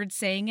really weird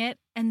saying it.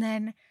 And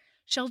then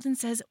Sheldon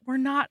says, we're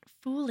not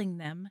fooling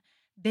them.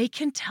 They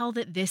can tell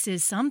that this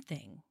is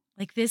something.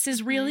 Like, this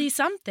is really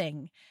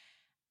something.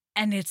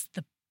 And it's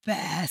the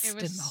best in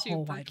the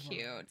whole wide world. It was super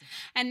cute.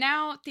 And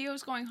now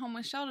Theo's going home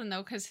with Sheldon,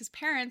 though, because his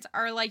parents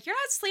are like, you're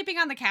not sleeping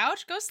on the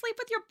couch. Go sleep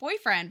with your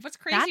boyfriend. What's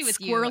crazy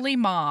with you? Squirrely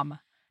mom.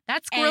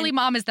 That squirrely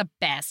mom is the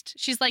best.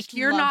 She's like,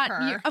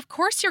 of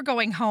course you're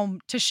going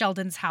home to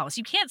Sheldon's house.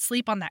 You can't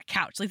sleep on that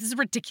couch. Like, this is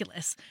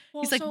ridiculous.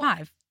 Well, he's like,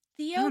 Mom,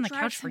 Theo been on the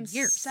drives couch for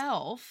years.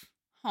 Himself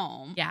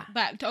home,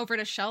 back over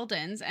to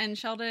Sheldon's, and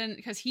Sheldon,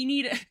 because he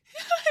needed it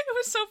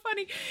was so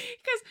funny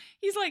because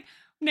he's like,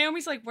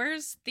 Naomi's like,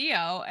 where's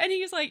Theo? And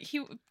he's like,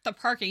 the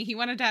parking, he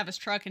wanted to have his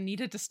truck and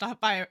needed to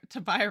stop by to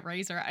buy a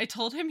razor. I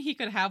told him he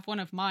could have one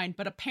of mine,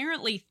 but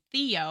apparently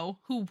Theo,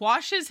 who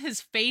washes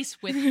his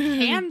face with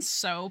hand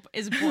soap,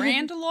 is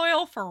brand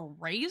loyal for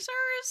razors.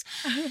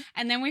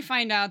 And then we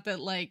find out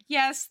that, like,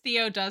 yes,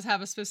 Theo does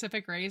have a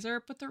specific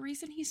razor, but the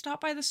reason he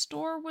stopped by the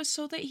store was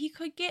so that he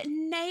could get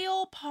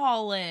nail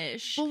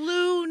polish.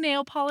 Blue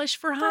nail polish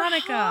for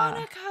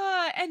Hanukkah.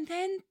 And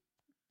then,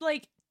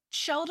 like,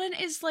 Sheldon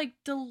is like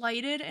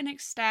delighted and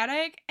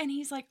ecstatic, and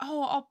he's like,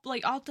 "Oh,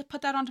 I'll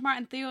put that on tomorrow."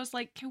 And Theo's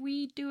like, "Can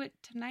we do it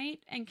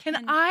tonight? And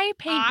can I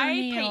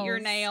paint your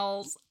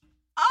nails?"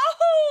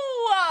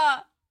 Oh!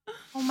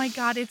 Oh my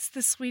god, it's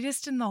the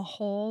sweetest in the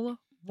whole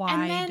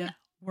wide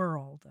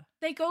world.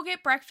 They go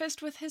get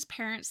breakfast with his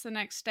parents the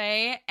next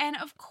day, and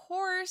of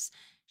course,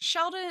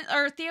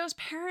 Theo's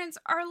parents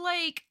are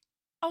like,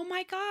 oh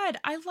my god,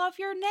 I love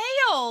your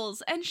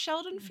nails. And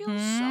Sheldon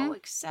feels so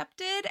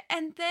accepted,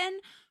 and then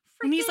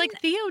and he's like,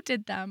 Theo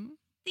did them.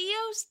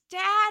 Theo's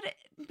dad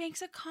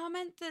makes a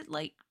comment that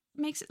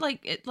makes it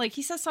like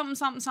he says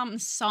something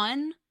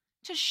son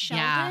to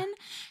Sheldon,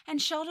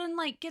 and Sheldon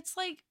gets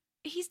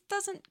he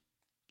doesn't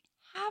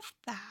have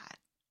that.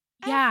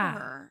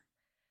 Ever.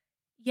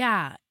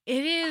 Yeah.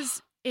 It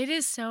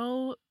is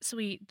so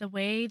sweet the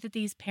way that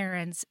these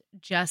parents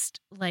just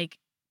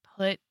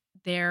put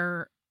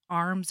their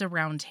arms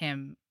around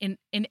him in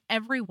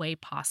every way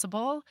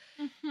possible,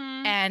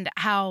 and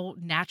how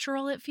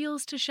natural it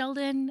feels to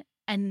Sheldon.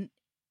 And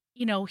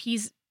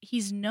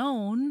he's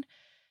known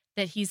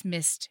that he's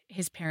missed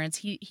his parents.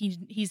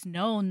 He's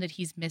known that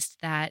he's missed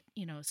that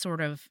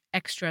sort of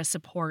extra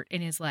support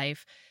in his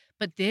life,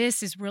 but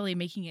this is really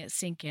making it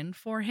sink in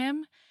for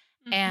him.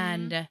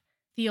 And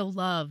Theo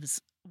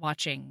loves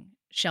watching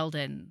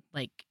Sheldon,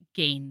 like,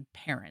 gain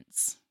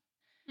parents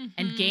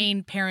and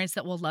gain parents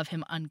that will love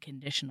him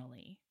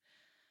unconditionally.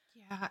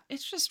 Yeah,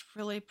 it's just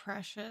really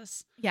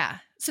precious. Yeah.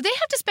 So they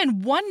have to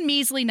spend one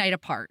measly night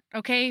apart,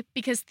 okay?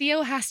 Because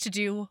Theo has to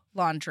do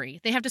laundry.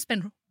 They have to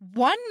spend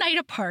one night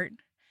apart,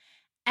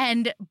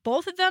 and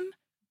both of them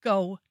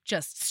go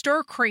just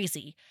stir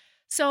crazy.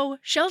 So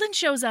Sheldon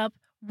shows up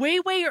way,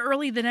 way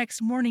early the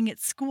next morning at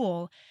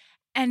school,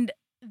 and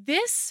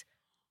this,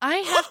 I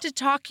have to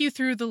talk you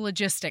through the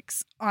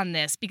logistics on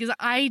this because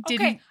I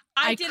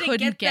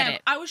couldn't get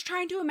it. I was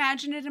trying to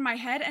imagine it in my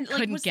head, and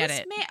Couldn't was get this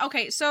it. man?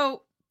 Okay,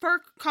 so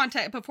for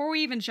context, before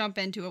we even jump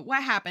into it,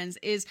 what happens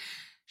is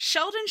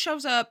Sheldon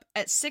shows up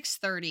at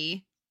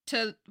 6:30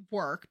 to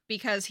work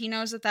because he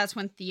knows that that's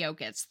when Theo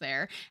gets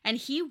there, and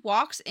he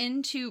walks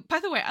into. By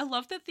the way, I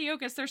love that Theo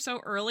gets there so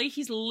early.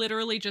 He's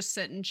literally just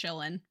sitting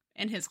chilling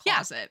in his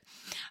closet.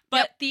 Yeah.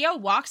 But Theo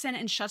walks in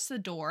and shuts the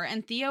door,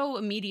 and Theo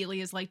immediately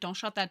is like, don't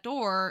shut that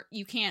door.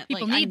 You can't,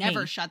 People I need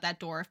never me. shut that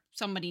door if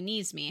somebody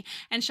needs me.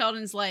 And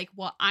Sheldon's like,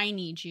 well, I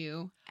need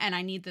you, and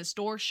I need this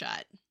door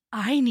shut.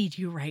 I need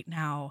you right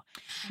now.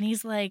 And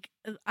he's like,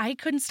 I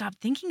couldn't stop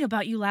thinking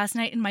about you last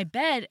night in my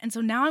bed, and so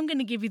now I'm going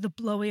to give you the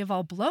blowy of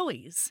all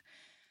blowies.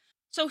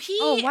 So he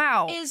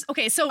is...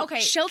 Okay, so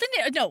Sheldon,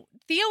 no,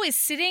 Theo is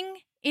sitting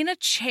in a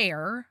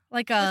chair,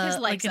 like with his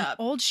legs an up.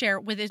 Old chair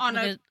with his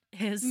legs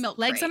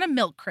crate. on a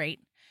milk crate.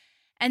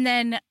 And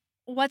then,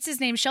 what's his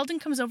name? Sheldon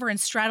comes over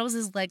and straddles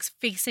his legs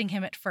facing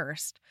him at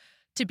first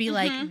to be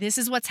like, this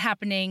is what's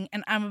happening,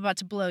 and I'm about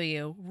to blow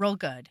you real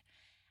good.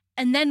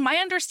 And then my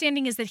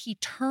understanding is that he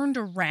turned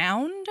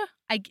around,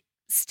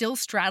 still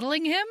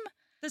straddling him.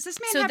 Does this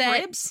man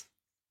have ribs?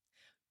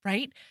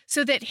 Right?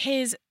 So that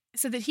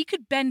he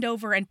could bend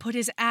over and put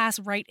his ass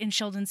right in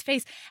Sheldon's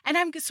face. And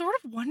I'm sort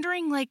of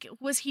wondering, like,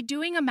 was he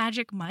doing a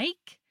magic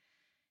mic?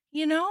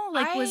 You know?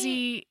 Like, was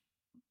he...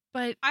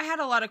 But I had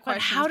a lot of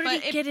questions. How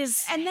did he get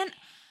his... And then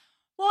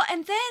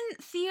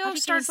Theo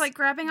starts, like,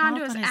 grabbing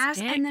onto his ass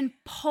and then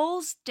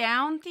pulls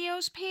down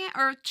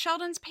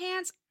Sheldon's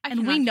pants.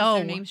 And we know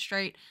their name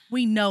straight.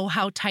 We know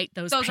how tight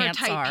those pants are. Those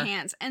are tight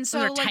pants. And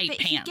so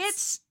he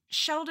gets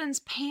Sheldon's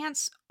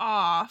pants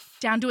off.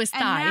 Down to his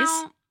thighs.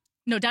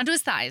 Down to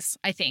his thighs,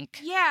 I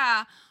think.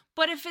 Yeah.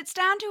 But if it's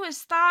down to his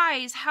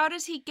thighs, how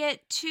does he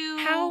get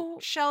to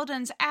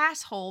Sheldon's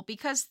asshole?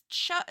 Because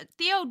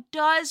Theo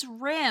does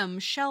rim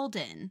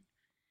Sheldon.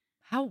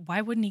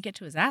 Why wouldn't he get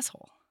to his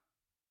asshole?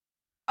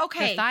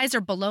 Okay. The thighs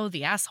are below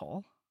the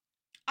asshole.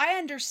 I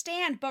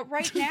understand, but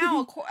right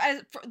now,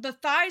 the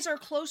thighs are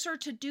closer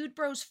to Dude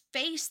Bro's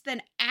face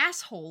than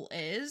asshole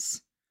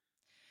is.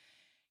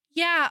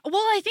 Yeah,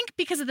 well, I think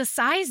because of the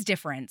size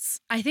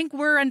difference. I think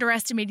we're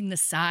underestimating the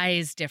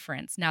size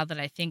difference now that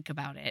I think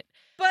about it.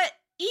 But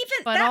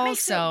that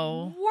makes it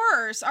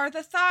worse. Are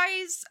the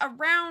thighs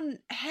around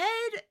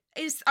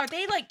head? Are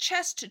they like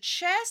chest to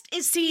chest?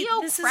 Is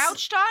Theo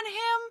crouched on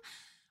him?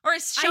 Or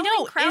is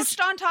Sheldon crouched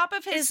on top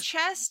of his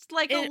chest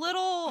like a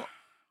little...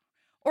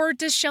 Or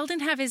does Sheldon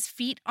have his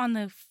feet on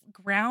the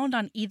ground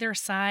on either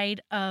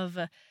side of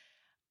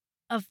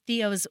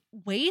Theo's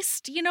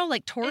waist,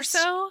 like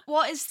torso?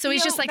 So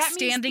he's just like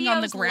standing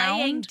on the ground,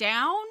 laying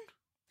down.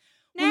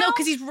 Now? Well, no,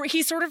 because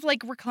he's sort of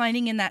like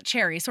reclining in that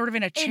chair. He's sort of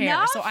in a chair.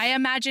 Enough? So I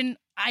imagine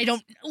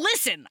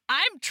listen.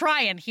 I'm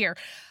trying here.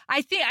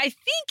 I think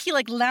he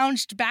like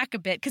lounged back a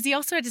bit because he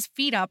also had his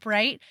feet up,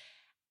 right?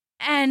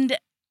 And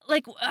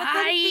like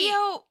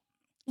Theo,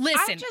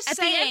 listen. At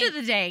the end of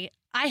the day,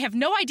 I have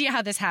no idea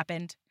how this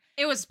happened.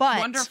 It was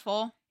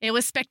wonderful. It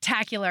was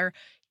spectacular.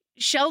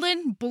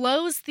 Sheldon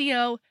blows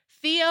Theo.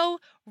 Theo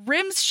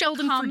rims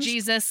Sheldon for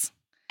Jesus.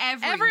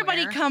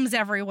 Everybody comes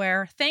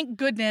everywhere. Thank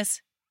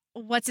goodness.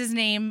 What's his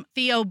name?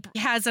 Theo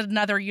has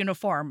another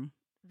uniform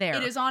there.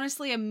 It is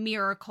honestly a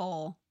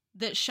miracle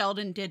that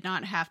Sheldon did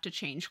not have to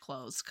change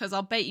clothes, because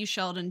I'll bet you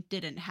Sheldon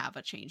didn't have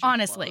a change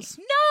of clothes.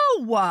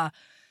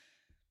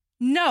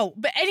 No,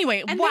 but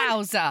anyway,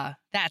 wowza,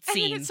 that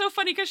scene. And then it's so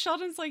funny because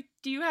Sheldon's like,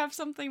 do you have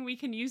something we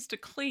can use to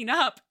clean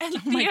up? And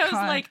Theo's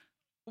like,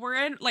 we're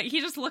in, like, he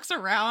just looks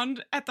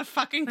around at the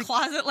fucking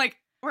closet, like,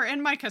 we're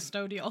in my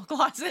custodial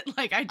closet.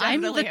 Like,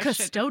 I'm the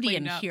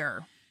custodian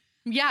here.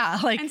 Yeah,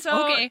 like, and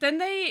so then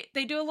they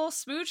do a little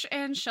smooch,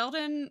 and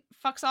Sheldon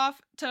fucks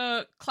off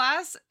to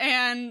class,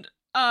 and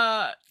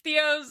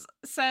Theo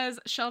says,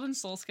 Sheldon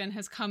Solskin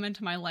has come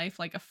into my life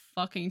like a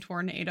fucking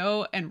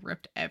tornado and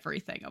ripped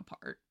everything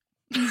apart.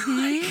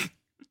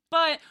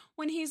 But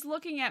when he's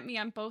looking at me,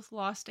 I'm both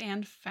lost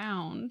and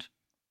found.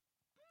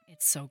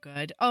 It's so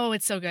good. Oh,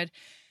 it's so good.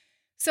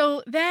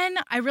 So then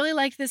I really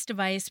like this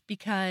device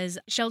because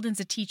Sheldon's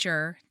a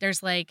teacher.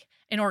 There's like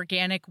an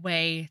organic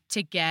way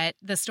to get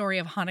the story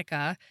of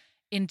Hanukkah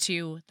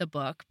into the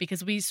book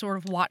because we sort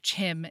of watch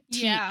him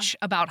teach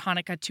about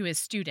Hanukkah to his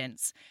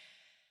students.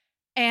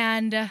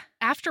 And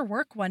after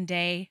work one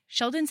day,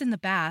 Sheldon's in the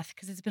bath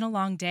because it's been a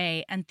long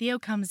day, and Theo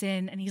comes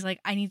in and he's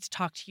like, I need to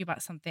talk to you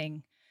about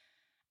something.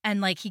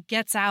 And like he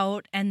gets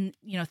out and,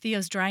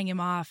 Theo's drying him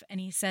off, and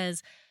he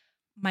says,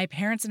 my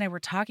parents and I were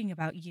talking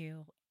about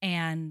you,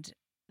 and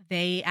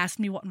they asked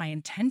me what my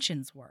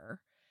intentions were.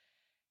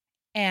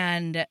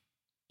 And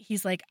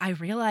he's like, I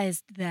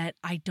realized that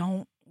I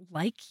don't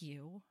like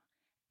you.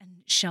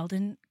 And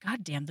Sheldon,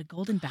 goddamn, the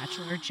Golden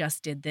Bachelor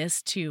just did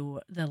this to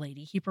the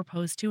lady he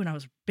proposed to, and I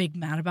was big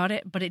mad about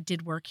it, but it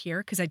did work here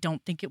because I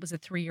don't think it was a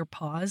 3-year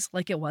pause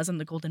like it was on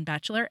the Golden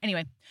Bachelor.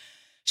 Anyway,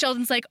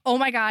 Sheldon's like, oh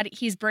my God,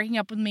 he's breaking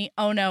up with me.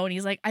 Oh no. And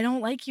he's like, I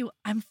don't like you.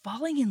 I'm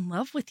falling in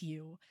love with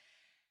you.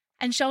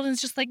 And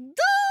Sheldon's just like,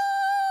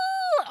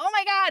 oh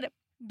my God.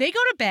 They go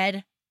to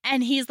bed.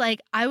 And he's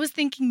like, I was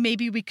thinking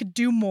maybe we could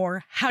do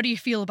more. How do you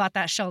feel about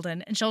that,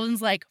 Sheldon? And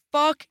Sheldon's like,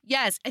 fuck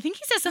yes. I think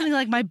he says something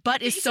like, my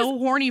butt is so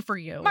horny for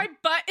you. My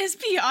butt is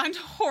beyond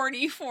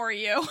horny for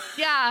you.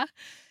 Yeah.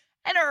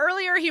 And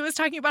earlier he was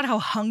talking about how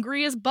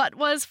hungry his butt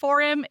was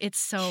for him. It's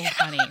so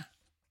funny.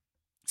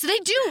 So they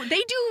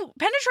do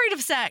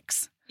penetrative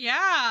sex.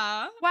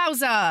 Yeah.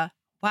 Wowza.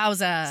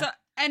 So,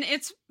 and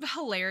it's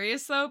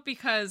hilarious though,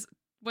 because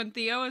when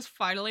Theo is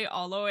finally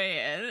all the way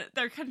in,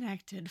 they're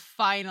connected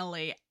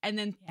finally. And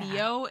then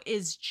Theo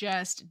is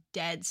just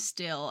dead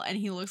still. And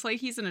he looks like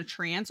he's in a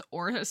trance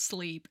or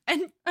asleep.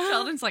 And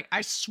Sheldon's like,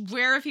 I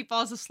swear if he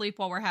falls asleep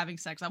while we're having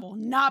sex, I will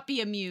not be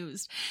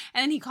amused.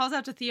 And then he calls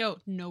out to Theo,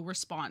 no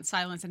response,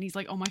 silence. And he's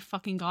like, oh my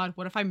fucking God,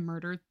 what if I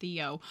murdered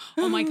Theo?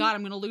 Oh my God,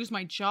 I'm going to lose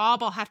my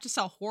job. I'll have to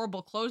sell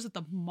horrible clothes at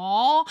the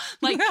mall.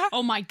 Like,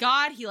 oh my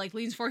God. He like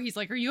leans forward. He's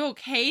like, are you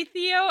okay,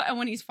 Theo? And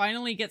when he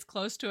finally gets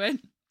close to it,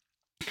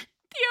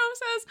 Theo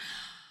says,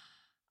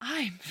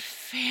 I'm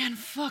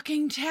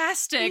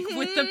fan-fucking-tastic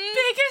with the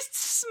biggest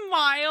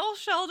smile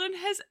Sheldon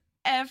has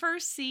ever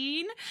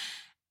seen.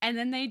 And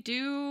then they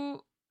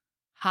do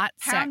hot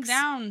pound sex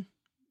down.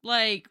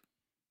 Like,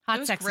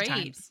 hot sex great.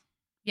 times.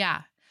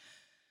 Yeah.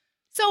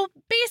 So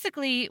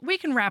basically, we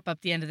can wrap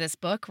up the end of this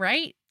book,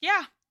 right?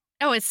 Yeah.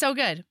 Oh, it's so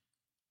good.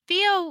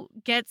 Theo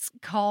gets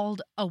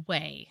called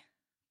away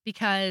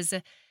because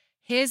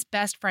his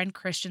best friend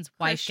Christian's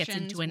wife gets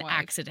into an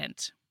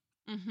accident.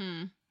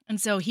 Mm-hmm. And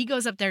so he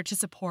goes up there to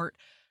support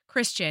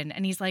Christian.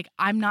 And he's like,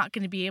 I'm not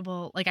going to be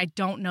able, like, I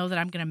don't know that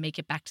I'm going to make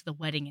it back to the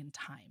wedding in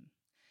time.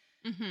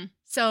 Mm-hmm.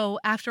 So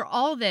after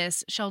all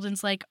this,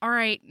 Sheldon's like, all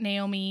right,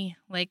 Naomi,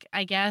 like,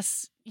 I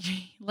guess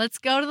let's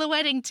go to the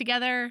wedding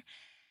together.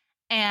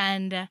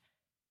 And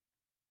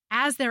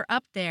as they're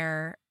up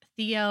there,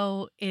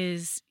 Theo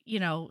is, you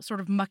know,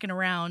 sort of mucking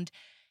around.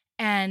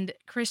 And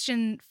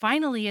Christian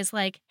finally is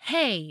like,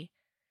 hey,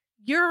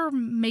 you're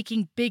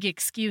making big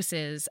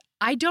excuses.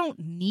 I don't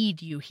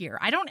need you here.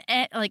 I don't,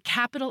 like,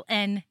 capital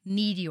N,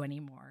 need you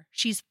anymore.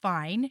 She's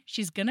fine.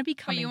 She's going to be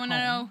coming home. But you want to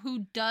know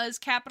who does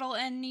capital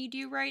N need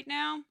you right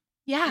now?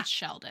 Yeah. It's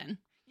Sheldon.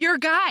 Your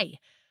guy.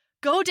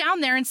 Go down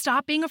there and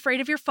stop being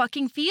afraid of your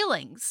fucking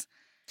feelings.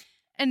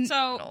 And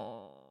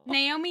so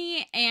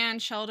Naomi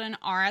and Sheldon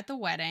are at the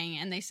wedding,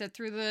 and they sit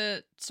through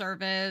the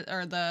service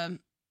or the,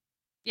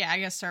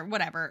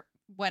 whatever,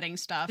 wedding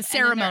stuff. The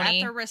ceremony. And they're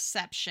at the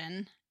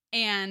reception.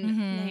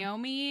 And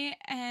Naomi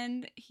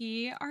and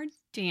he are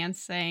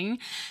dancing.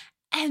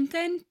 And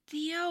then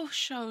Theo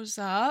shows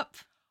up.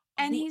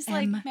 And he's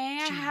like,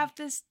 may I have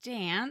this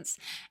dance?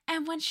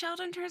 And when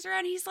Sheldon turns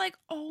around, he's like,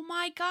 oh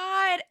my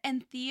God.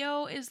 And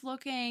Theo is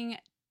looking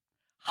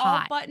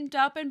hot, all buttoned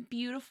up and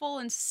beautiful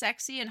and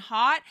sexy and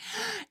hot.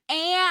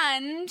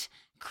 And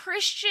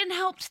Christian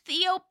helped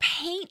Theo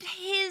paint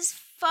his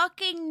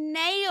fucking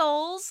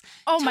nails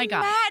to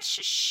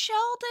match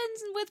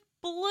Sheldon's with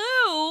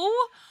blue.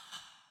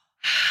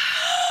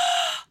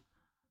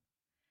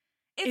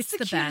 It's the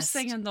cutest best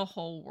thing in the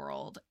whole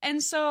world.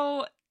 And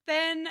so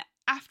then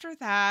after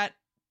that,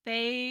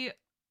 they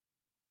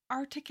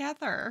are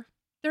together.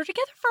 They're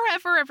together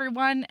forever,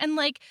 everyone. And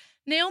like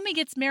Naomi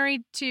gets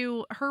married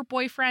to her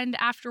boyfriend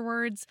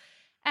afterwards.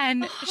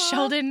 And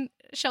Sheldon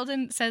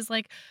says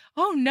like,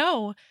 oh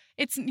no,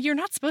 you're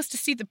not supposed to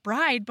see the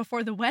bride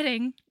before the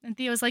wedding. And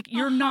Theo's like,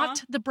 you're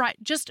not the bride.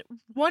 Just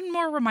one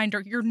more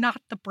reminder, you're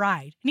not the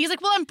bride. And he's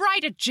like, well, I'm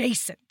bride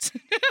adjacent.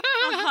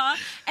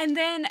 And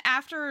then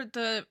after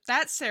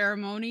that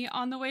ceremony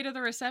on the way to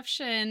the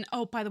reception,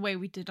 oh, by the way,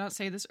 we did not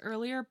say this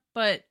earlier,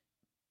 but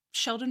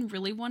Sheldon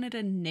really wanted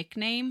a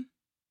nickname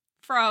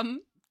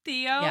from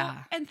Theo.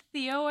 Yeah. And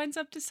Theo ends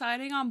up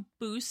deciding on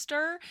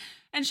Booster.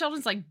 And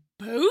Sheldon's like,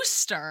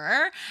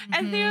 Booster?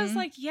 And Theo's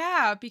like,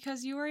 yeah,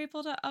 because you were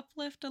able to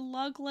uplift a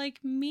lug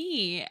like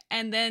me.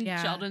 And then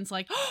Sheldon's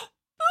like, oh,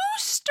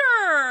 Booster!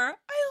 I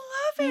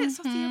love it.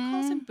 So Theo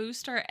calls him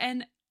Booster.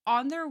 And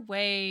on their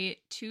way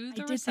to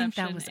the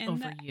reception, I did think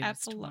that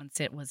was overused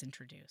once it was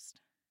introduced.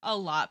 A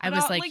lot. I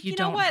was like, you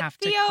don't have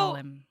to call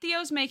him.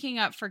 Theo's making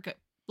up for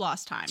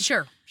lost time.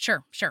 Sure.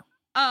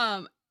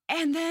 And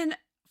then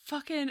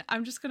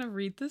I'm just going to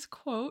read this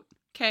quote,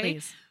 okay?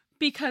 Please.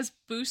 Because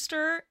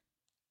Booster.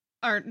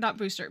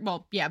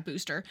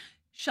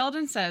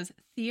 Sheldon says,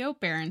 Theo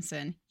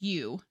Berenson,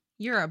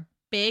 you're a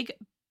big,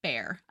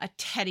 bear, a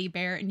teddy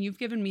bear, and you've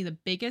given me the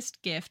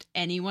biggest gift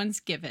anyone's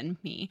given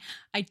me.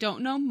 I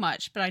don't know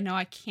much, but I know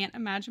I can't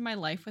imagine my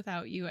life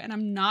without you. And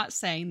I'm not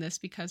saying this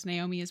because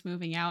Naomi is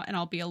moving out and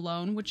I'll be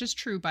alone, which is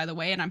true, by the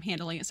way, and I'm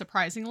handling it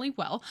surprisingly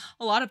well.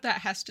 A lot of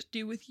that has to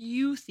do with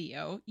you,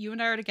 Theo. You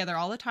and I are together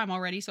all the time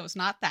already, so it's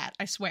not that,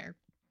 I swear.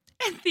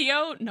 And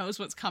Theo knows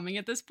what's coming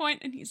at this point,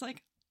 and he's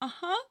like,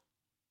 uh-huh,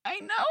 I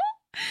know.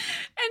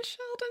 And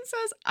Sheldon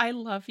says, I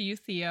love you,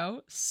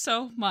 Theo,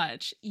 so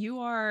much.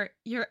 You're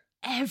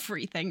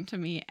everything to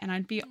me, and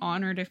I'd be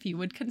honored if you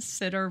would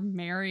consider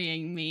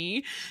marrying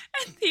me.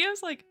 And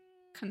Theo's like,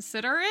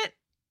 consider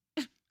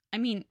it? I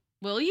mean,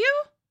 will you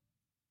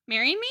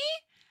marry me?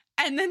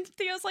 And then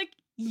Theo's like,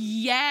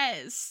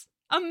 yes,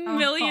 a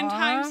million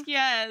times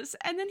yes.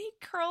 And then he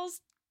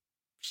curls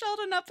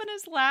Sheldon up in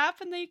his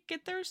lap and they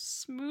get their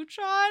smooch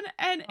on,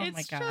 and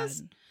it's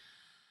just,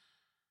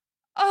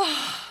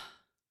 oh.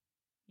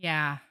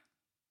 Yeah.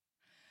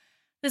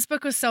 This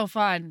book was so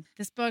fun.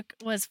 This book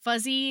was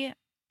fuzzy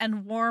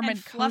and warm and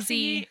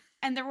fluffy, cozy.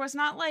 And there was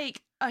not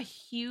like a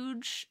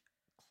huge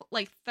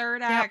like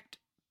third act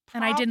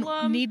problem. And I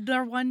didn't need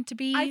there one to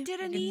be. I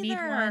didn't either. Need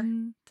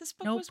one. This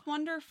book was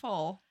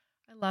wonderful.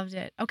 I loved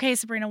it. Okay,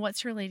 Sabrina,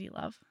 what's your lady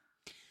love?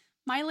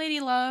 My lady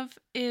love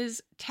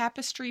is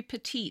Tapestry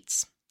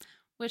Petites,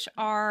 which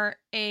are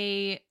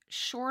a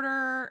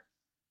shorter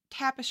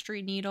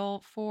tapestry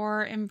needle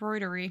for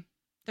embroidery.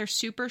 They're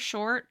super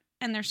short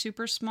and they're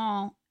super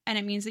small, and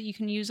it means that you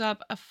can use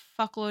up a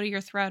fuckload of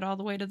your thread all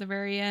the way to the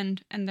very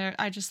end, and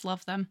I just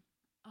love them.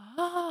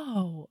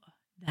 Oh,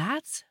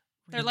 that's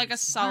really they're like a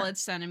smart. solid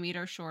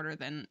centimeter shorter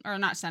than, or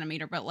not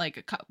centimeter, but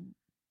like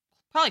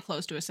probably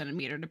close to a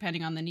centimeter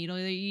depending on the needle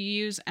that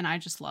you use, and I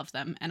just love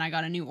them. And I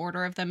got a new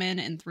order of them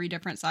in 3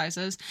 different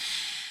sizes,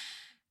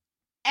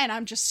 and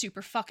I'm just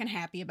super fucking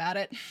happy about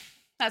it.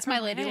 That's my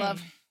lady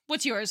love.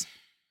 What's yours?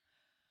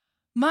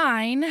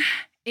 Mine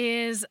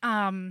is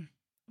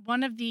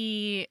one of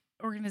the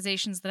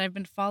organizations that I've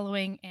been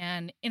following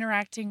and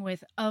interacting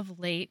with of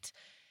late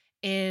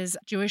is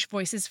Jewish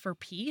Voices for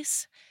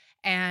Peace.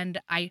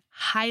 And I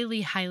highly,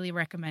 highly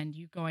recommend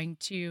you going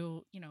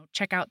to,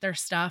 check out their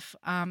stuff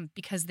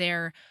because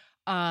they're,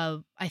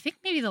 I think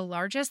maybe the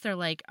largest. They're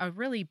like a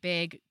really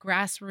big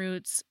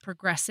grassroots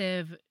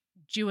progressive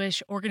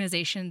Jewish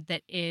organization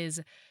that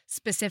is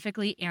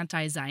specifically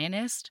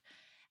anti-Zionist.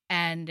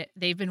 And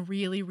they've been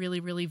really, really,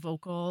 really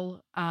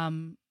vocal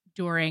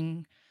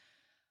during,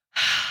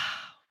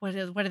 what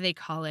do they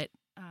call it?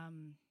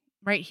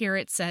 Right here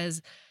it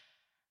says,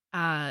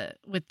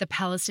 with the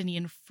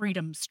Palestinian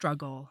freedom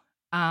struggle,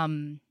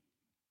 the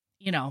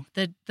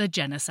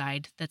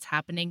genocide that's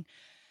happening.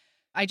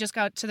 I just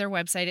got to their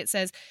website. It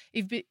says,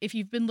 if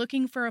you've been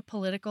looking for a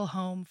political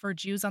home for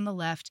Jews on the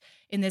left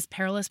in this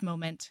perilous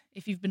moment,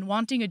 if you've been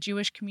wanting a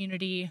Jewish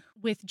community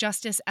with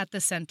justice at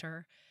the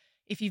center,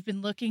 if you've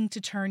been looking to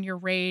turn your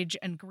rage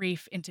and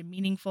grief into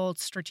meaningful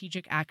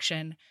strategic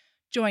action,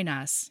 join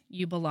us.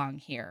 You belong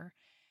here.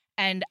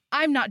 And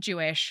I'm not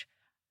Jewish,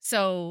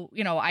 so,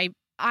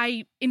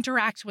 I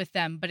interact with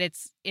them, but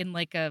it's in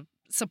like a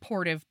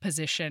supportive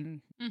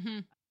position.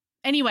 Mm-hmm.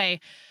 Anyway,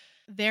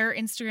 their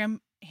Instagram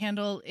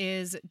handle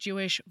is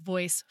Jewish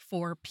Voice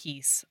for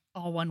Peace,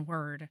 all one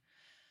word.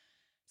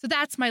 So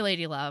that's my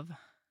lady love.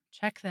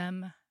 Check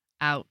them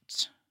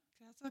out.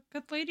 That's a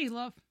good lady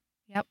love.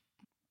 Yep.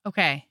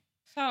 Okay.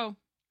 So,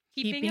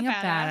 keeping a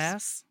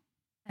badass.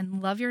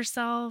 And love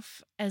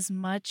yourself as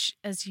much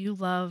as you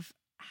love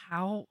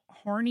how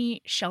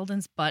horny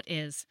Sheldon's butt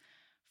is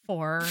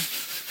for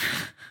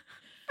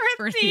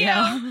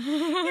Theo.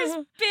 His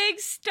big,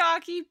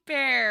 stocky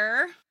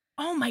bear.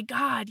 Oh my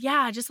God.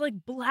 Yeah. Just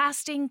like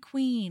blasting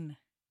Queen.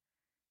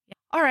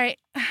 All right.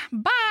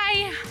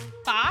 Bye.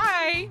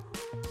 Bye.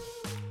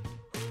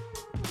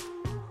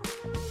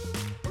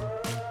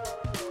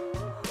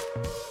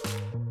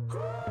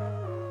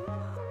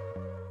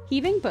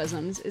 Heaving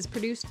Bosoms is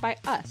produced by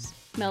us,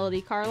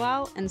 Melody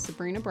Carlisle and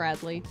Sabrina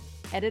Bradley.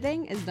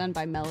 Editing is done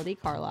by Melody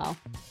Carlisle.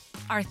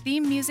 Our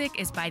theme music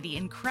is by the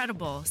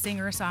incredible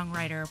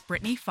singer-songwriter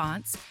Brittany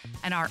Fonts,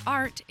 and our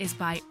art is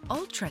by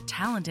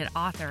ultra-talented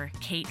author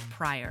Kate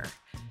Pryor.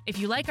 If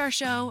you like our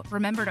show,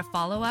 remember to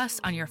follow us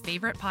on your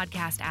favorite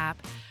podcast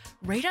app,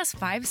 rate us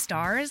 5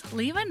 stars,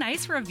 leave a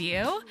nice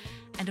review,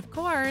 and of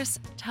course,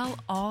 tell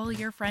all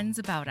your friends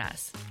about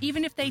us,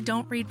 even if they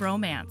don't read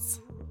romance.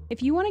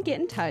 If you want to get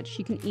in touch,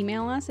 you can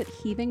email us at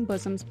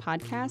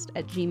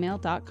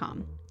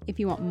heavingbosomspodcast@gmail.com. If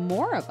you want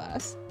more of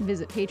us,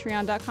 visit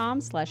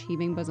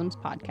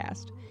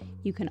patreon.com/heavingbosomspodcast.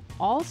 You can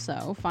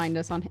also find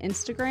us on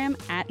Instagram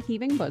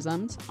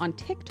 @heavingbosoms, on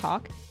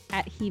TikTok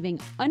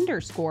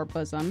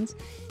 @heaving_bosoms,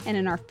 and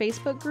in our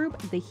Facebook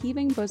group, the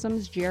Heaving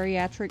Bosoms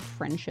Geriatric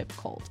Friendship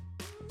Cult.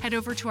 Head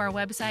over to our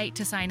website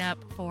to sign up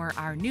for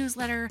our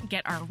newsletter,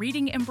 get our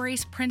Reading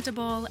Embrace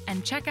printable,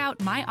 and check out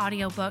my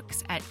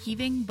audiobooks at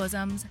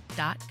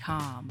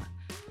heavingbosoms.com.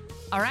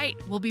 All right,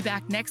 we'll be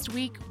back next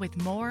week with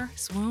more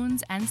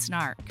swoons and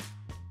snark.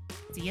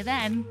 See you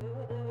then.